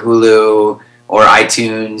Netflix or Hulu or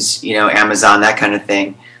iTunes, Amazon, that kind of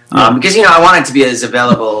thing. Because I want it to be as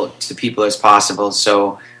available to people as possible.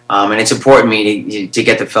 So And it's important me to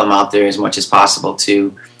get the film out there as much as possible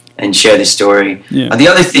too, and share the story. Yeah. The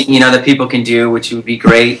other thing, that people can do, which would be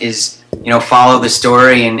great, is, follow the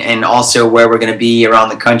story and also where we're going to be around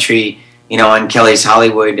the country, on Kelly's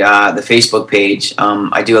Hollywood, the Facebook page.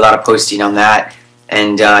 I do a lot of posting on that.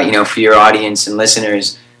 And, for your audience and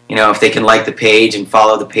listeners, if they can like the page and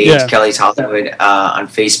follow the page, Kelly's Hollywood, on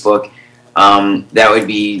Facebook, that would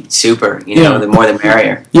be super. The more the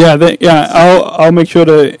merrier. I'll make sure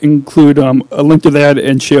to include a link to that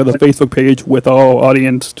and share the Facebook page with our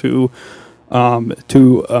audience to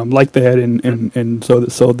like that and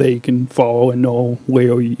so they can follow and know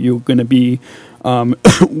where you're going to be.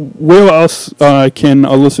 Where else can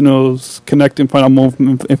our listeners connect and find out more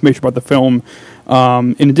information about the film?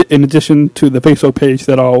 In addition to the Facebook page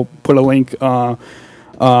that I'll put a link for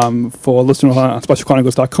listeners on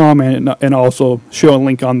SpecialChronicles.com and also share a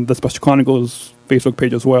link on the Special Chronicles Facebook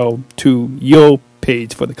page as well to your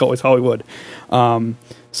page for the Kelly's Hollywood.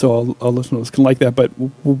 So our listeners can like that. But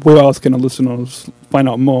where else can our listeners find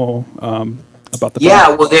out more about the film? Yeah,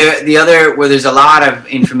 well, where there's a lot of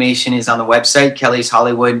information is on the website,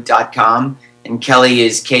 kellyshollywood.com. And Kelly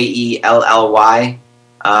is Kelly.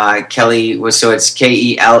 So it's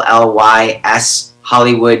KELLYS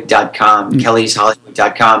Hollywood.com,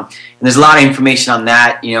 kellyshollywood.com. And there's a lot of information on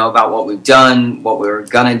that, about what we've done, what we're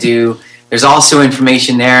going to do. There's also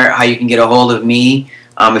information there how you can get a hold of me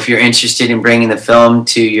if you're interested in bringing the film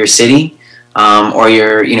to your city or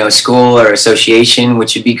your school or association,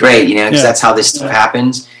 which would be great, because that's how this stuff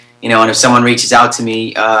happens. And if someone reaches out to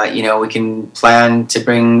me, we can plan to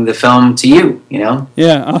bring the film to you,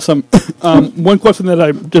 Yeah, awesome. One question that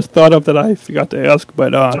I just thought of that I forgot to ask,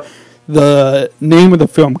 but the name of the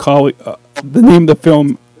film,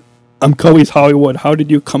 Kelly's Hollywood, how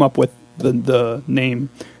did you come up with the name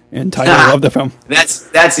and title of the film?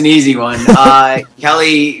 That's an easy one.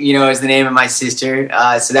 Kelly, is the name of my sister,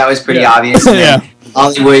 so that was pretty obvious. And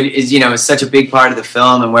Hollywood is, such a big part of the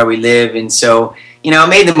film and where we live, and so, it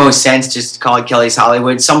made the most sense just to call it Kelly's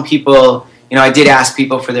Hollywood. Some people, I did ask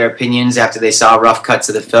people for their opinions after they saw rough cuts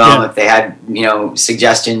of the film, if they had,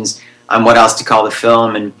 suggestions on what else to call the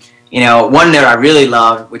film. And, one that I really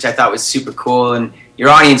loved, which I thought was super cool, and your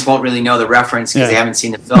audience won't really know the reference because they haven't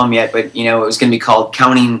seen the film yet, but, it was going to be called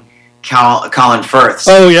Counting Colin Firths.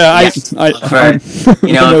 Oh, yeah. I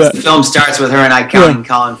the film starts with her and I counting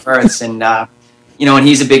Colin Firths, and, and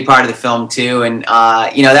he's a big part of the film too, and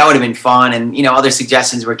that would have been fun. And other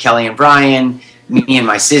suggestions were Kelly and Brian, me and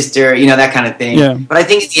my sister, that kind of thing. Yeah. But I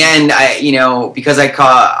think at the end, because I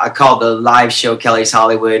called the live show Kelly's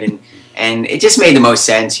Hollywood, and it just made the most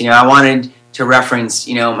sense. I wanted to reference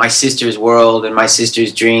my sister's world and my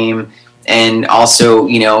sister's dream, and also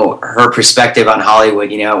her perspective on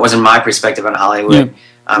Hollywood. It wasn't my perspective on Hollywood.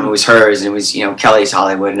 It was hers, and it was Kelly's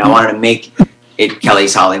Hollywood, and I wanted to make it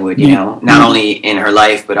Kelly's Hollywood, not only in her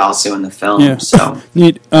life but also in the film. Yeah. So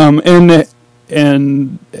neat.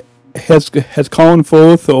 And has Colin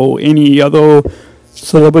Firth or any other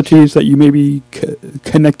celebrities that you may be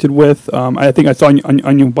connected with? I think I saw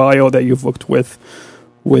on your bio that you've worked with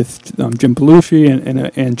Jim Belushi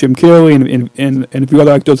and Jim Carrey and a few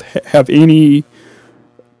other actors. Have any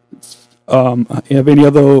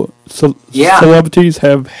other celebrities?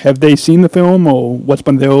 Have they seen the film, or what's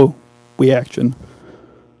been their reaction?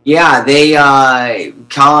 Yeah, they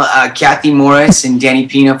Kathy Morris and Danny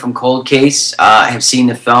Pino from Cold Case have seen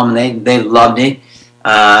the film, and they loved it.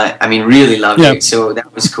 Really loved it. So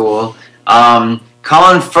that was cool.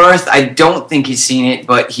 Colin Firth, I don't think he's seen it,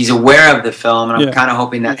 but he's aware of the film, and I'm kind of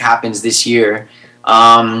hoping that happens this year.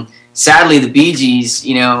 Sadly, the Bee Gees,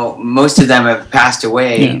 most of them have passed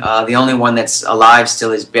away. The only one that's alive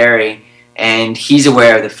still is Barry, and he's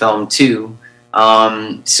aware of the film too.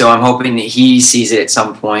 So I'm hoping that he sees it at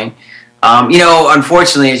some point.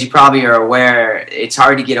 Unfortunately, as you probably are aware, it's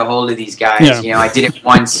hard to get a hold of these guys. I did it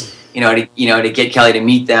once, to get Kelly to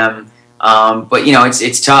meet them. But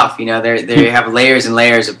it's tough. They have layers and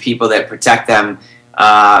layers of people that protect them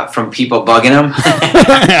from people bugging them.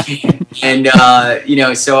 And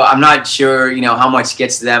so I'm not sure how much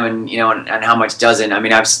gets to them and how much doesn't.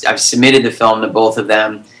 I've submitted the film to both of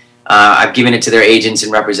them. I've given it to their agents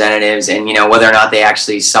and representatives, and whether or not they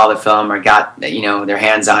actually saw the film or got their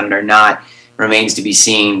hands on it or not remains to be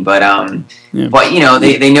seen. But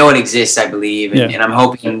they know it exists, I believe, and I'm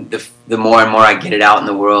hoping the more and more I get it out in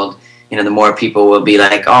the world, the more people will be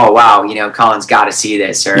like, oh wow, Colin's got to see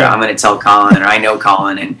this, or I'm going to tell Colin, or I know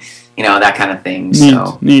Colin, and that kind of thing.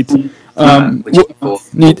 Neat. Which is cool.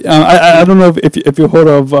 Neat. I don't know if you heard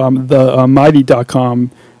of the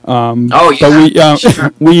Mighty.com. But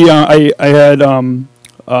I had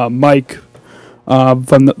Mike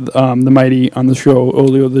from the Mighty on the show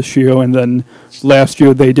earlier this year, and then last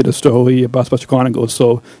year they did a story about Special Chronicles.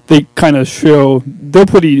 So they kind of show they're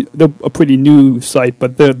a pretty new site,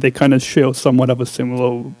 but they kind of show somewhat of a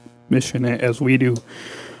similar mission as we do.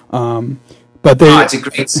 But it's a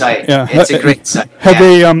great site. Yeah, it's a great site.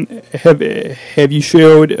 Have you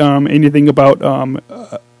shared anything about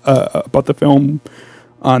the film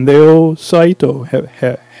on their site, or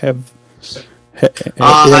have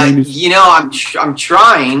I'm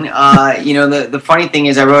trying. The funny thing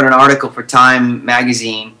is, I wrote an article for Time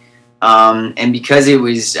magazine, and because it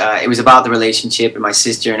was about the relationship and my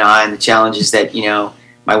sister and I and the challenges that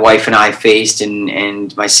my wife and I faced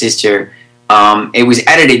and my sister. It was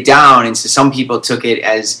edited down, and so some people took it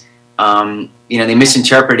as, they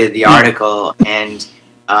misinterpreted the article and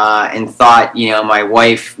thought, my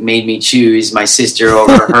wife made me choose my sister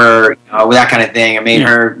over her, that kind of thing,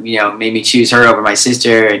 or made me choose her over my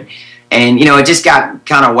sister, and it just got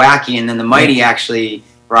kind of wacky. And then the Mighty actually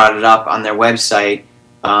brought it up on their website,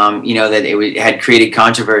 that it had created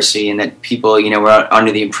controversy and that people, were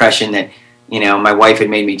under the impression that. My wife had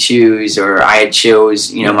made me choose, or I had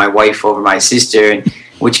chose, my wife over my sister,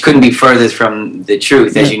 which couldn't be further from the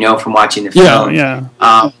truth, as you know from watching the film.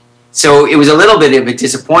 So it was a little bit of a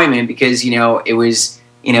disappointment because, it was,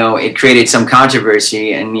 it created some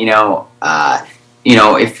controversy, and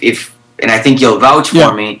if and I think you'll vouch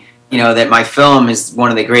for me, that my film is one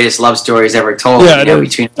of the greatest love stories ever told,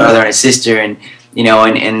 between a brother and a sister, and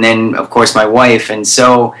and then of course my wife, and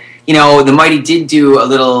so the Mighty did do a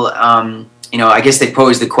little. I guess they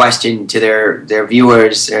posed the question to their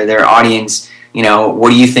viewers or their audience. What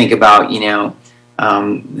do you think about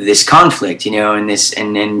this conflict? And this,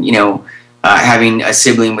 and then having a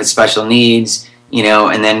sibling with special needs.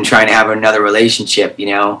 And then trying to have another relationship.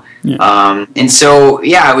 And so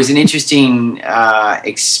it was an interesting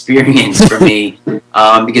experience for me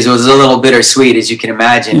because it was a little bittersweet, as you can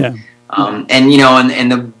imagine. And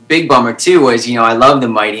the big bummer too was, I love the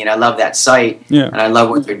Mighty and I love that site and I love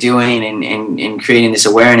what they're doing and creating this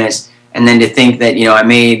awareness. And then to think that, I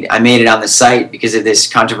made it on the site because of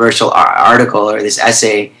this controversial article or this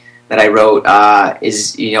essay that I wrote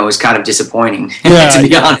was kind of disappointing. To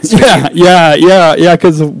be honest with you. Yeah.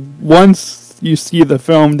 Because once you see the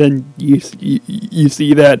film, then you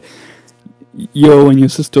see that you and your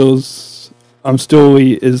sister's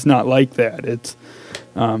story is not like that. It's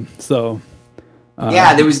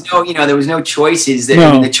there was no choices.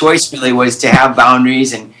 The choice really was to have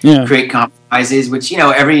boundaries and create compromises, which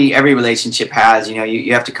every relationship has.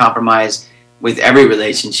 You have to compromise with every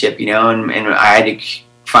relationship. And I had to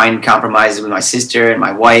find compromises with my sister and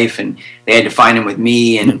my wife, and they had to find them with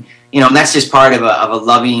me. And and that's just part of a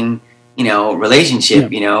loving relationship.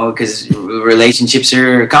 Because relationships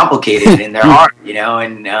are complicated and they're hard.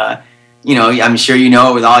 And I'm sure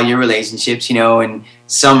with all your relationships, and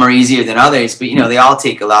some are easier than others, but they all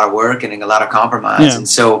take a lot of work and a lot of compromise. And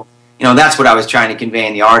so, that's what I was trying to convey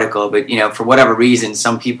in the article. But for whatever reason,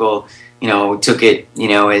 some people, took it,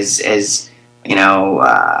 as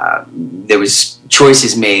there was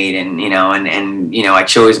choices made, and I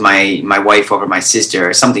chose my wife over my sister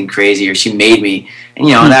or something crazy, or she made me, and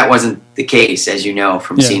that wasn't the case, as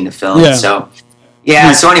from seeing the film. So.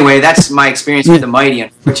 So anyway, that's my experience with the Mighty.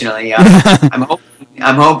 Unfortunately, I'm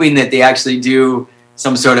hoping that they actually do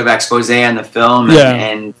some sort of expose on the film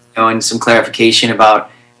and some clarification about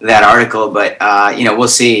that article. But we'll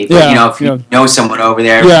see. But, if you know someone over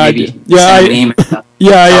there, maybe send an email.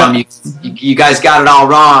 You guys got it all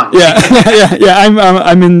wrong.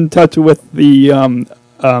 I'm in touch with the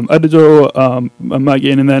editor,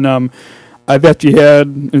 Megan, and then. I've actually had,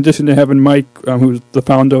 in addition to having Mike, who's the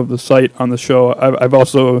founder of the site, on the show, I've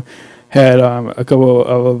also had a couple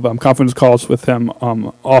of conference calls with him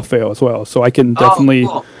off air as well. So I can definitely,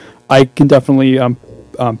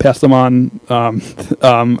 pass them on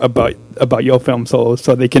about your film, so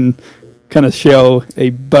they can kind of show a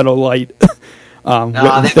better light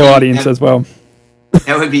with their audience as well.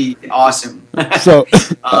 That would be awesome. So,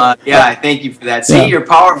 thank you for that. See, you're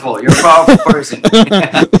powerful. You're a powerful person.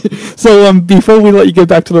 So, before we let you get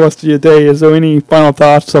back to the rest of your day, is there any final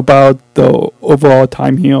thoughts about the overall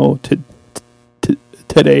time here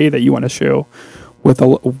today that you want to share with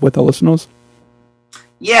the listeners?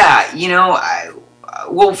 Yeah,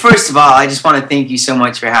 well, first of all, I just want to thank you so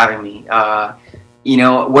much for having me.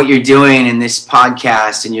 What you're doing in this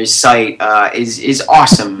podcast and your site is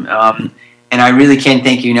awesome. And I really can't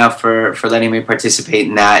thank you enough for letting me participate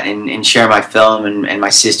in that and share my film and my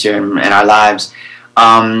sister and our lives.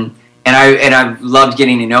 I've loved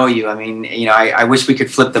getting to know you. I mean, you know, I wish we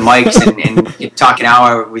could flip the mics and talk an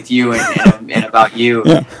hour with you and about you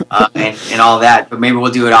and all that. But maybe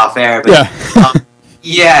we'll do it off air. But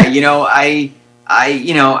you know, I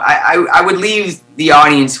would leave the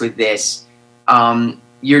audience with this.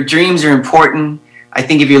 Your dreams are important. I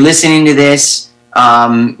think if you're listening to this,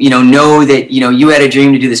 you know that, you know, you had a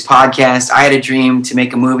dream to do this podcast. I had a dream to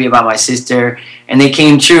make a movie about my sister, and they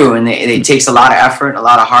came true. And it takes a lot of effort and a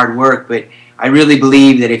lot of hard work. But I really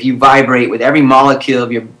believe that if you vibrate with every molecule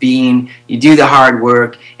of your being, you do the hard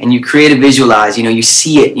work, and you create a visualize, you know, you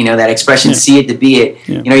see it, you know, that expression, see it to be it,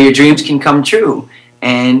 you know, your dreams can come true.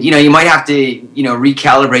 And, you know, you might have to, you know,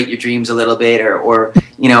 recalibrate your dreams a little bit, or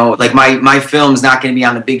you know, like my film's not going to be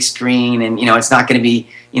on the big screen, and, you know, it's not going to be,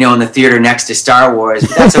 you know, in the theater next to Star Wars,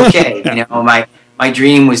 but that's okay. You know, my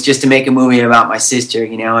dream was just to make a movie about my sister,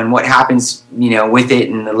 you know, and what happens, you know, with it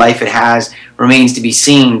and the life it has remains to be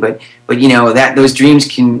seen. But you know, that those dreams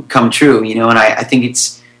can come true, you know, and I think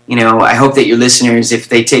it's, you know, I hope that your listeners, if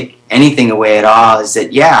they take anything away at all, is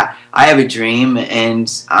that, yeah, I have a dream, and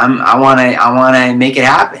I want to make it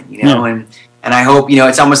happen, you know, and I hope, you know,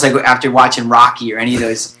 it's almost like after watching Rocky or any of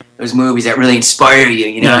those movies that really inspire you,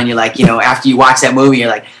 you know, and you're like, you know, after you watch that movie, you're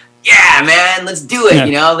like, yeah, man, let's do it,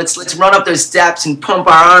 you know, let's run up those steps and pump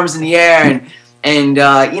our arms in the air and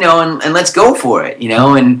you know, and let's go for it, you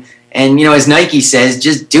know, and you know, as Nike says,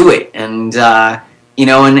 just do it, and you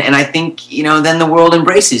know, and I think, you know, then the world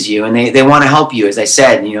embraces you, and they want to help you. As I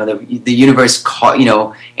said, you know, the universe you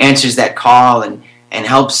know, answers that call and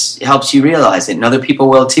helps you realize it, and other people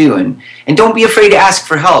will too. And don't be afraid to ask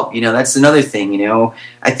for help. You know, that's another thing. You know,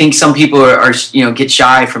 I think some people are you know, get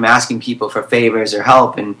shy from asking people for favors or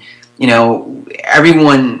help, and you know,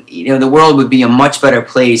 everyone, you know, the world would be a much better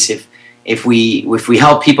place if we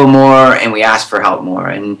help people more and we ask for help more.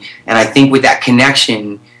 And I think with that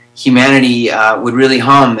connection, humanity would really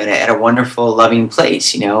hum at a wonderful, loving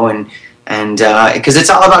place, you know, and because it's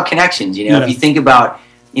all about connections, you know. If you think about,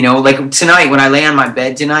 you know, like tonight when I lay on my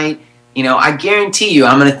bed tonight, you know, I guarantee you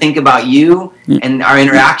I'm going to think about you and our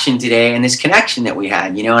interaction today and this connection that we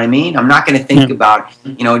had, you know what I mean? I'm not going to think about,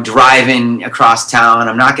 you know, driving across town.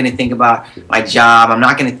 I'm not going to think about my job. I'm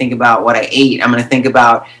not going to think about what I ate. I'm going to think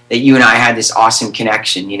about that you and I had this awesome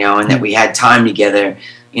connection, you know, and that we had time together,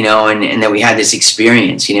 you know, and that we had this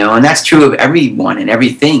experience, you know, and that's true of everyone and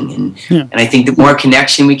everything. And I think the more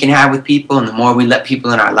connection we can have with people, and the more we let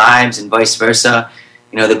people in our lives and vice versa,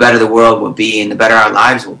 you know, the better the world will be and the better our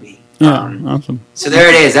lives will be. Awesome. So there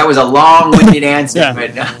it is. That was a long-winded answer,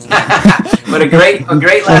 but a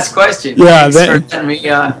great last question. Thanks for letting me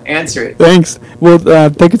answer it. Thanks. Well,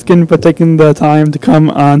 thanks again for taking the time to come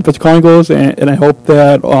on Special Chronicles, and I hope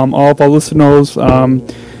that all of our listeners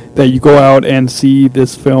that you go out and see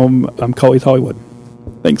this film, Kelly's Hollywood.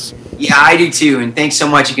 Thanks. Yeah, I do too, and thanks so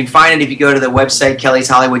much. You can find it if you go to the website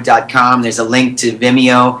kellyshollywood.com. There's a link to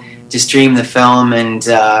Vimeo to stream the film, and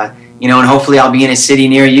you know, and hopefully I'll be in a city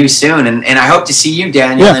near you soon, and I hope to see you,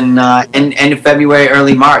 Daniel, in end of February,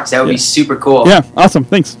 early March. That would be super cool. Yeah, awesome.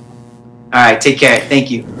 Thanks. All right, take care. Thank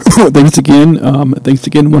you. Thanks again, Brian,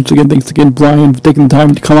 for taking the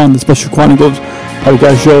time to come on the Special Chronicles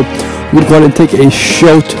podcast show. We're going to go ahead and take a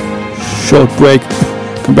short break.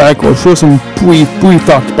 Come back, we'll show some brief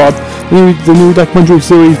thoughts about the new documentary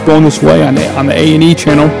series Bonus Way on the A&E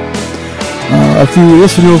channel. A few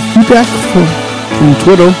listener feedback from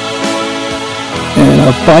Twitter, and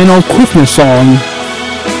a final Christmas song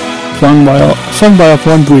sung by our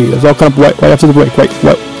friend Bree. It's all coming up right after the break. Right.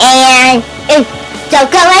 And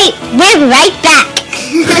don't go away. We're right back.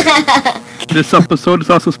 This episode is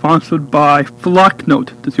also sponsored by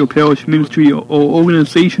Flocknote. Does your parish ministry or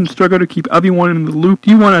organization struggle to keep everyone in the loop?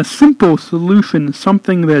 Do you want a simple solution,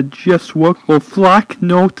 something that just works? Well,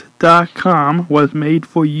 Flocknote.com was made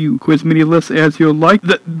for you. Quiz mini list as you like.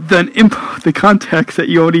 Then import the contacts that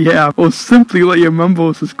you already have, or simply let your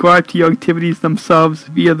members subscribe to your activities themselves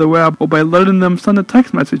via the web, or by letting them send a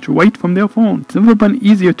text message right from their phone. It's never been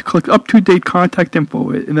easier to click up-to-date contact info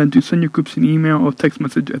and then to send your groups an email or text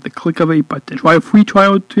message at the click of a button. Try a free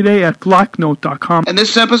trial today at Flocknote.com. And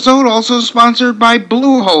this episode also sponsored by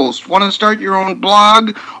Bluehost. Want to start your own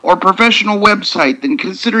blog or professional website? Then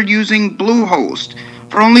consider using Bluehost.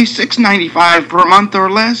 For only $6.95 per month or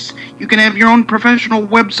less, you can have your own professional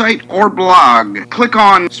website or blog. Click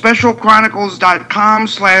on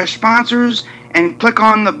specialchronicles.com/sponsors and click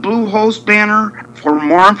on the Bluehost banner for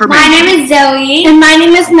more information. My name is Zoe. And my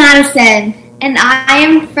name is Madison. And I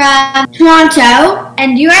am from Toronto.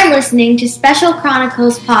 And you are listening to Special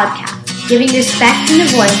Chronicles Podcast, giving respect and a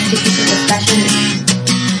voice to people with special needs.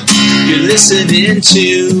 You're listening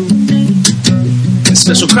to the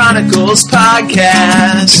Special Chronicles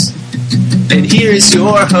podcast. And here's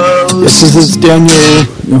your host. This is Daniel,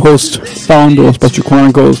 your host, founder of Special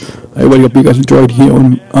Chronicles. I really hope you guys enjoyed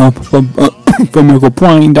hearing from Michael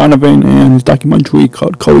Brian Donovan and his documentary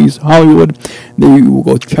called Chloe's Hollywood. There you will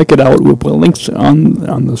go check it out. We'll put links on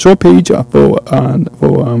the show page for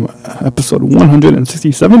episode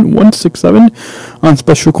 167 on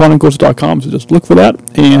specialchronicles.com. So just look for that,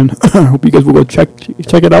 and I hope you guys will go check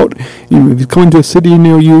it out. And if it's coming to a city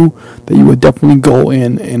near you, that you would definitely go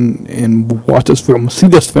in and watch this film, see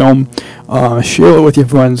this film, share it with your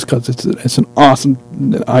friends, because it's an awesome.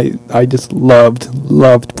 I just loved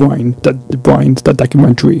Brian's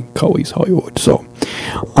documentary, Chloe's Hollywood. So,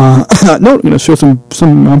 no, I'm going to share some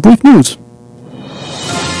brief news.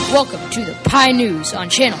 Welcome to the Pie News on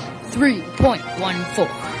Channel 3.14.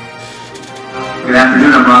 Good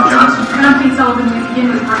afternoon, I'm Rob Johnson. And I'm Pete Sullivan. We begin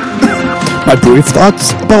with breaking news. My brief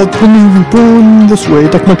thoughts about the new Born This Way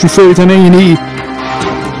documentary series on A&E.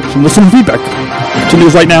 Some listener feedback. To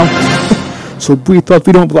news right now. So brief thoughts.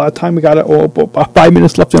 We don't have a lot of time. We got about 5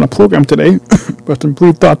 minutes left on our program today. But some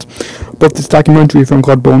brief thoughts about this documentary film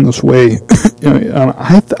called Born This Way.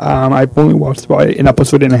 I've only watched about an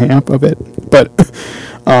episode and a half of it. But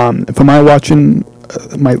from my watching,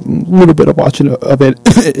 my little bit of watching of it,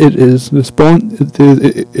 it is this Born.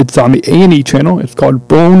 It's on the A&E channel. It's called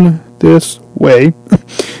Born This Way.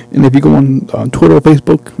 And if you go on Twitter,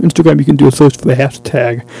 Facebook, Instagram, you can do a search for the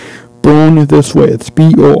hashtag Born This Way. It's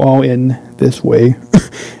BORN this way.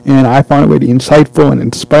 And I found it really insightful and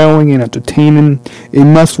inspiring and entertaining. A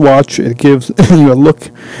must watch. It gives you a look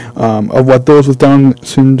of what those with Down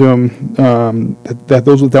syndrome, that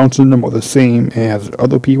those with Down syndrome are the same as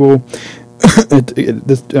other people.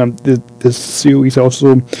 This series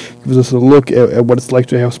also gives us a look at what it's like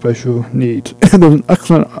to have special needs. There's an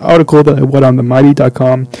excellent article that I read on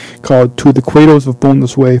themighty.com called To the Cradles of Born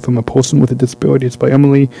This Way from a Person with a Disability. It's by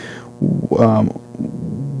Emily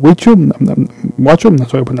Watcham,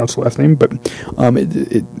 that's how I pronounce the last name, but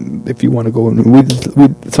if you want to go and read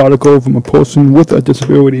this article from a person with a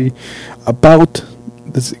disability about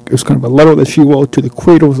this, it's kind of a letter that she wrote to the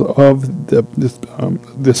cradles of this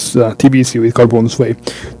TV series called Born This Way.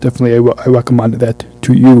 Definitely, I recommend that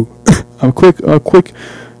to you. I'm going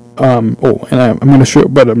to show,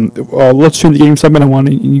 but let's change the game segment. I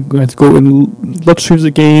want you guys to go and let's choose the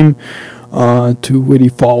game. To really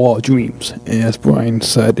follow our dreams, as Brian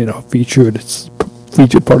said, featured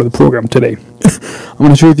part of the program today. I'm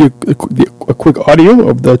going to show you a quick audio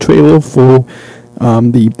of the trailer for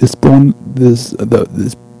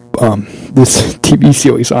this TV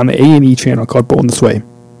series on the A&E channel called Born This Way.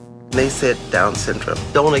 They said Down syndrome.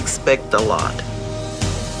 Don't expect a lot.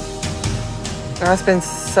 There's been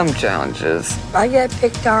some challenges. I get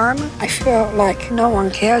picked on. I feel like no one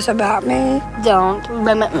cares about me. Don't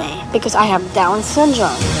limit me because I have Down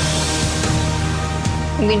syndrome.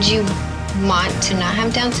 Would you want to not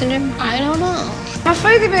have Down syndrome? I don't know. I'm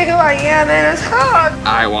afraid to be who I am, and it's hard.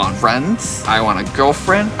 I want friends. I want a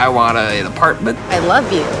girlfriend. I want an apartment. I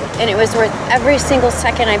love you, and it was worth every single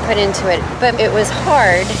second I put into it, but it was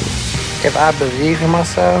hard. If I believe in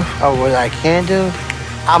myself or what I can do,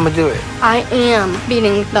 I'm gonna do it. I am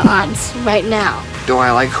beating the odds right now. Do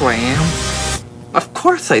I like who I am? Of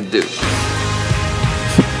course I do.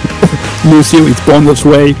 New series, Born This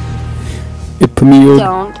Way. It premiered.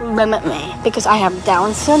 Don't limit me because I have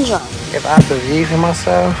Down syndrome. If I believe in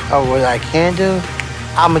myself or what I can do,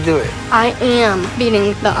 I'm gonna do it. I am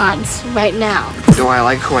beating the odds right now. Do I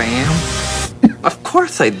like who I am? Of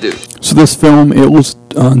course I do. So this film, it was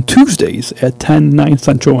on Tuesdays at 10/9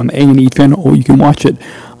 Central on the A&E channel, or you can watch it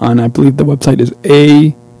on, I believe the website is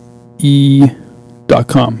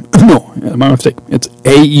ae.com. No, my mistake. It's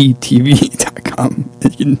aetv.com. You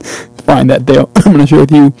can find that there. I'm going to share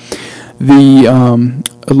with you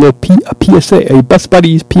a PSA, a Best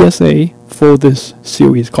Buddies PSA for this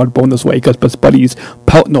series called Born This Way, because Best Buddies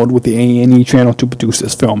partnered with the A&E channel to produce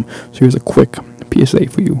this film. So here's a quick PSA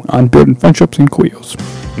for you on building friendships and careers.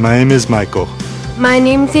 My name is Michael. My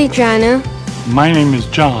name is Adriana. My name is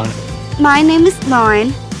John. My name is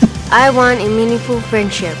Lauren. I want a meaningful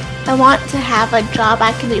friendship. I want to have a job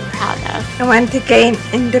I can be proud of. I want to gain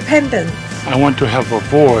independence. I want to have a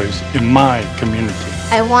voice in my community.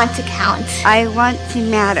 I want to count. I want to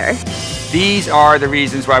matter. These are the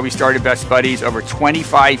reasons why we started Best Buddies over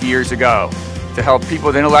 25 years ago. To help people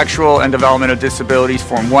with intellectual and developmental disabilities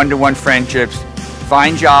form one-to-one friendships,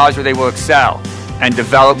 find jobs where they will excel, and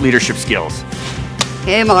develop leadership skills.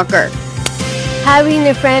 Hey, Marker. Having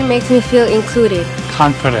a friend makes me feel included.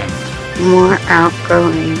 Confident. More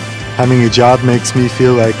outgoing. Having a job makes me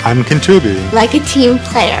feel like I'm contributing. Like a team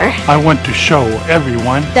player. I want to show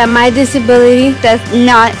everyone that my disability does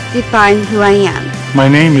not define who I am. My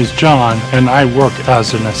name is John, and I work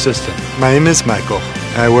as an assistant. My name is Michael.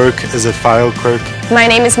 I work as a file clerk. My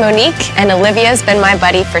name is Monique, and Olivia's been my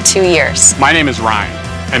buddy for 2 years. My name is Ryan,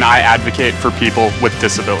 and I advocate for people with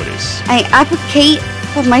disabilities. I advocate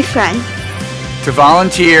for my friend. To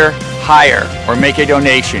volunteer, hire, or make a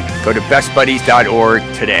donation, go to bestbuddies.org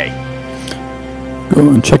today. Go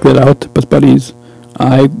and check that out, Best Buddies.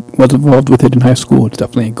 I was involved with it in high school. It's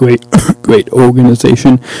definitely a great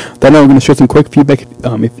organization. Then I'm going to share some quick feedback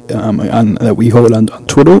on that we hold on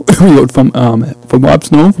Twitter. We hold from Rob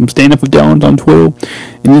Snow from Stand Up for Downs on Twitter,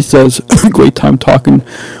 and he says, "Great time talking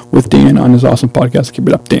with Dan on his awesome podcast. Keep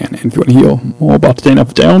it up, Dan." And if you want to hear more about Stand Up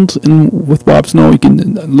for Downs and with Rob Snow, you can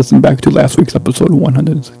listen back to last week's episode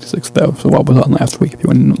 166. So Rob was on last week. If you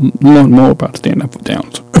want to learn more about Stand Up for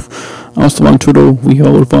Downs. Also on Twitter, we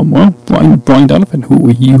hold from Brian Donovan, who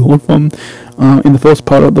we hold from in the first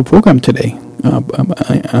part of the program today.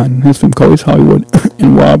 On his film Kelly's Hollywood,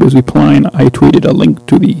 and Rob is replying. I tweeted a link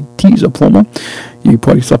to the teaser promo. You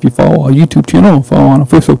probably saw if you follow our YouTube channel, follow on our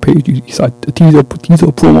Facebook page, you saw the teaser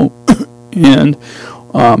promo. And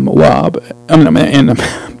Rob, and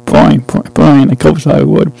Brian at Kelly's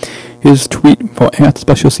Hollywood, his tweet for at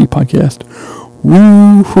Special C Podcast.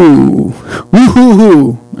 Woohoo!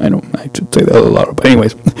 Woohoo! I should say that a lot, but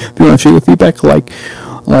anyways, if you want to share your feedback like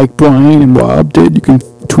Brian and Rob did, you can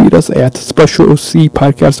tweet us at Special C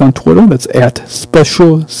Podcast on Twitter. That's at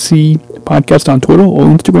Special C Podcast on Twitter or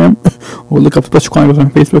Instagram, or look up Special Chronicles on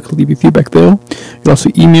Facebook. Leave your feedback there. You can also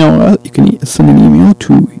email us. You can send an email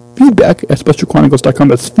to feedback@specialchronicles.com.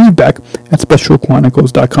 That's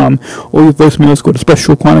feedback@specialchronicles.com. Or your voicemails, go to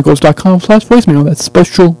specialchronicles.com/voicemail. That's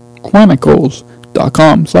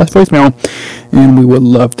specialchronicles.com/voicemail, and we would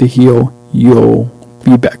love to hear your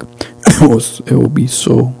feedback. It will be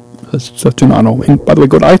such an honor. And by the way,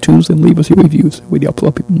 go to iTunes and leave us your reviews. We help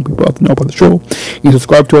people out to know about the show. You can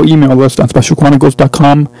subscribe to our email list on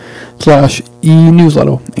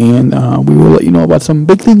specialchronicles.com/e-newsletter, and we will let you know about some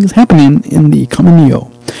big things happening in the coming year.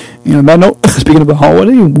 And on that note, speaking of the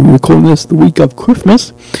holiday, we're recording this the week of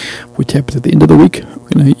Christmas, which happens at the end of the week.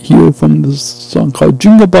 We're going to hear from this song called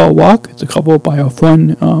Jingle Bell Rock. It's a cover by our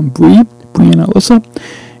friend Bree and Alyssa,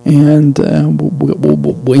 and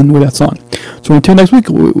we'll end with that song. So until next week,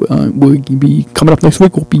 we'll be coming up next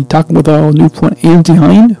week. We'll be talking with our new friend Angie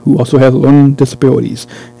Hine, who also has learning disabilities,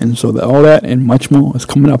 and so all that and much more is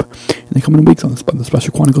coming up in the coming weeks on the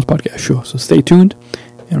Special Chronicles podcast show. So stay tuned,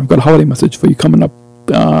 and I've got a holiday message for you coming up.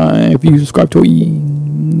 If you subscribe to our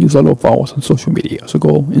newsletter, follow us on social media. So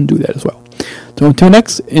go and do that as well. So until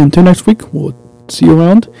next week, we'll see you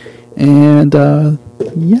around, and so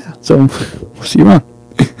we'll see you around.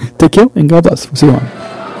 Take care and God bless. We'll see you around.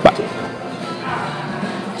 Bye.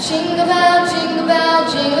 Jingle bell, jingle bell,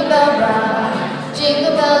 jingle bell rock.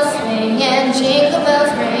 Jingle bells swing and jingle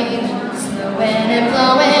bells ring. Snowing and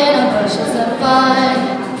blowing on bushels of fun.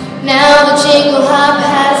 Now the jingle hop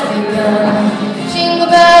has begun. Jingle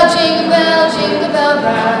bell, jingle bell, jingle bell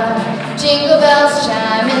rock. Jingle bells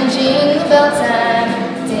chime in jingle bell time.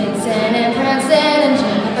 Dancing and prancing in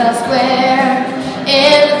Jingle Bell Square.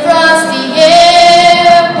 In the frosty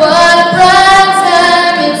air, what a bright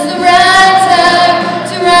time. It's the right time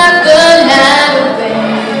to rock the night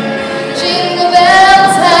away. Jingle bell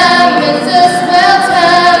time, it's a swell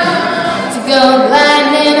time to go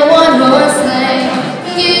riding in a one-horse sleigh.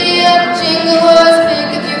 Giddy up, jingle horse, pick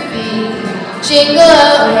up your feet. Jingle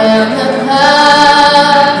around the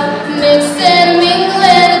clock. Mix and mingle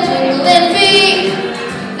and jingling feet.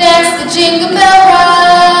 That's the Jingle Bell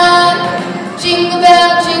Rock. Jingle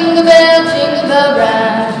bell, jingle bell, jingle bell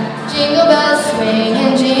rock. Jingle bells swing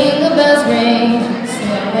and jingle bells ring.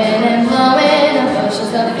 Snowing and blowing on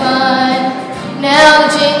bushels of fun. Now the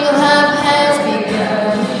jingle hop has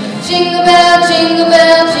begun. Jingle bell, jingle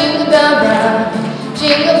bell, jingle bell rock.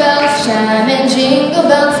 Jingle bells chime in jingle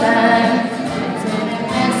bell time.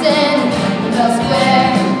 Dancing in Jingle Bell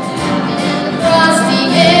Square. In the frosty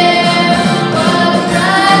air, what a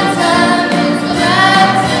bright time. It's the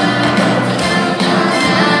right time.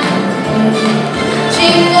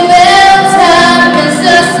 Jingle bell time is a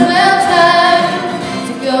swell time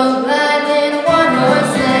to go riding in a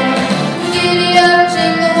one-horse sleigh. Giddy up,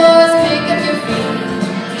 jingle horse, pick up your feet.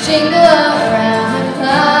 Jingle around the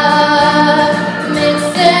clock. Mix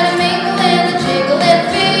and mingle in the jiggling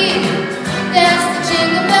feet. That's the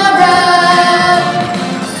Jingle Bell Rock.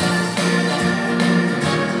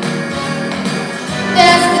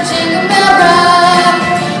 That's the Jingle Bell Rock.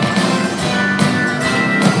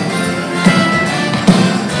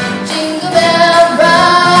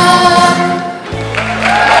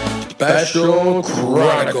 Special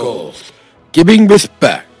Chronicles, giving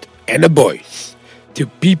respect and a voice to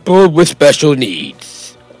people with special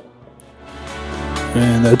needs.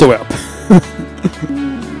 And that's a wrap.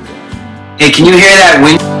 Hey, can you hear that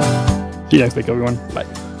wind? See you next week, everyone.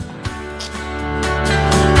 Bye.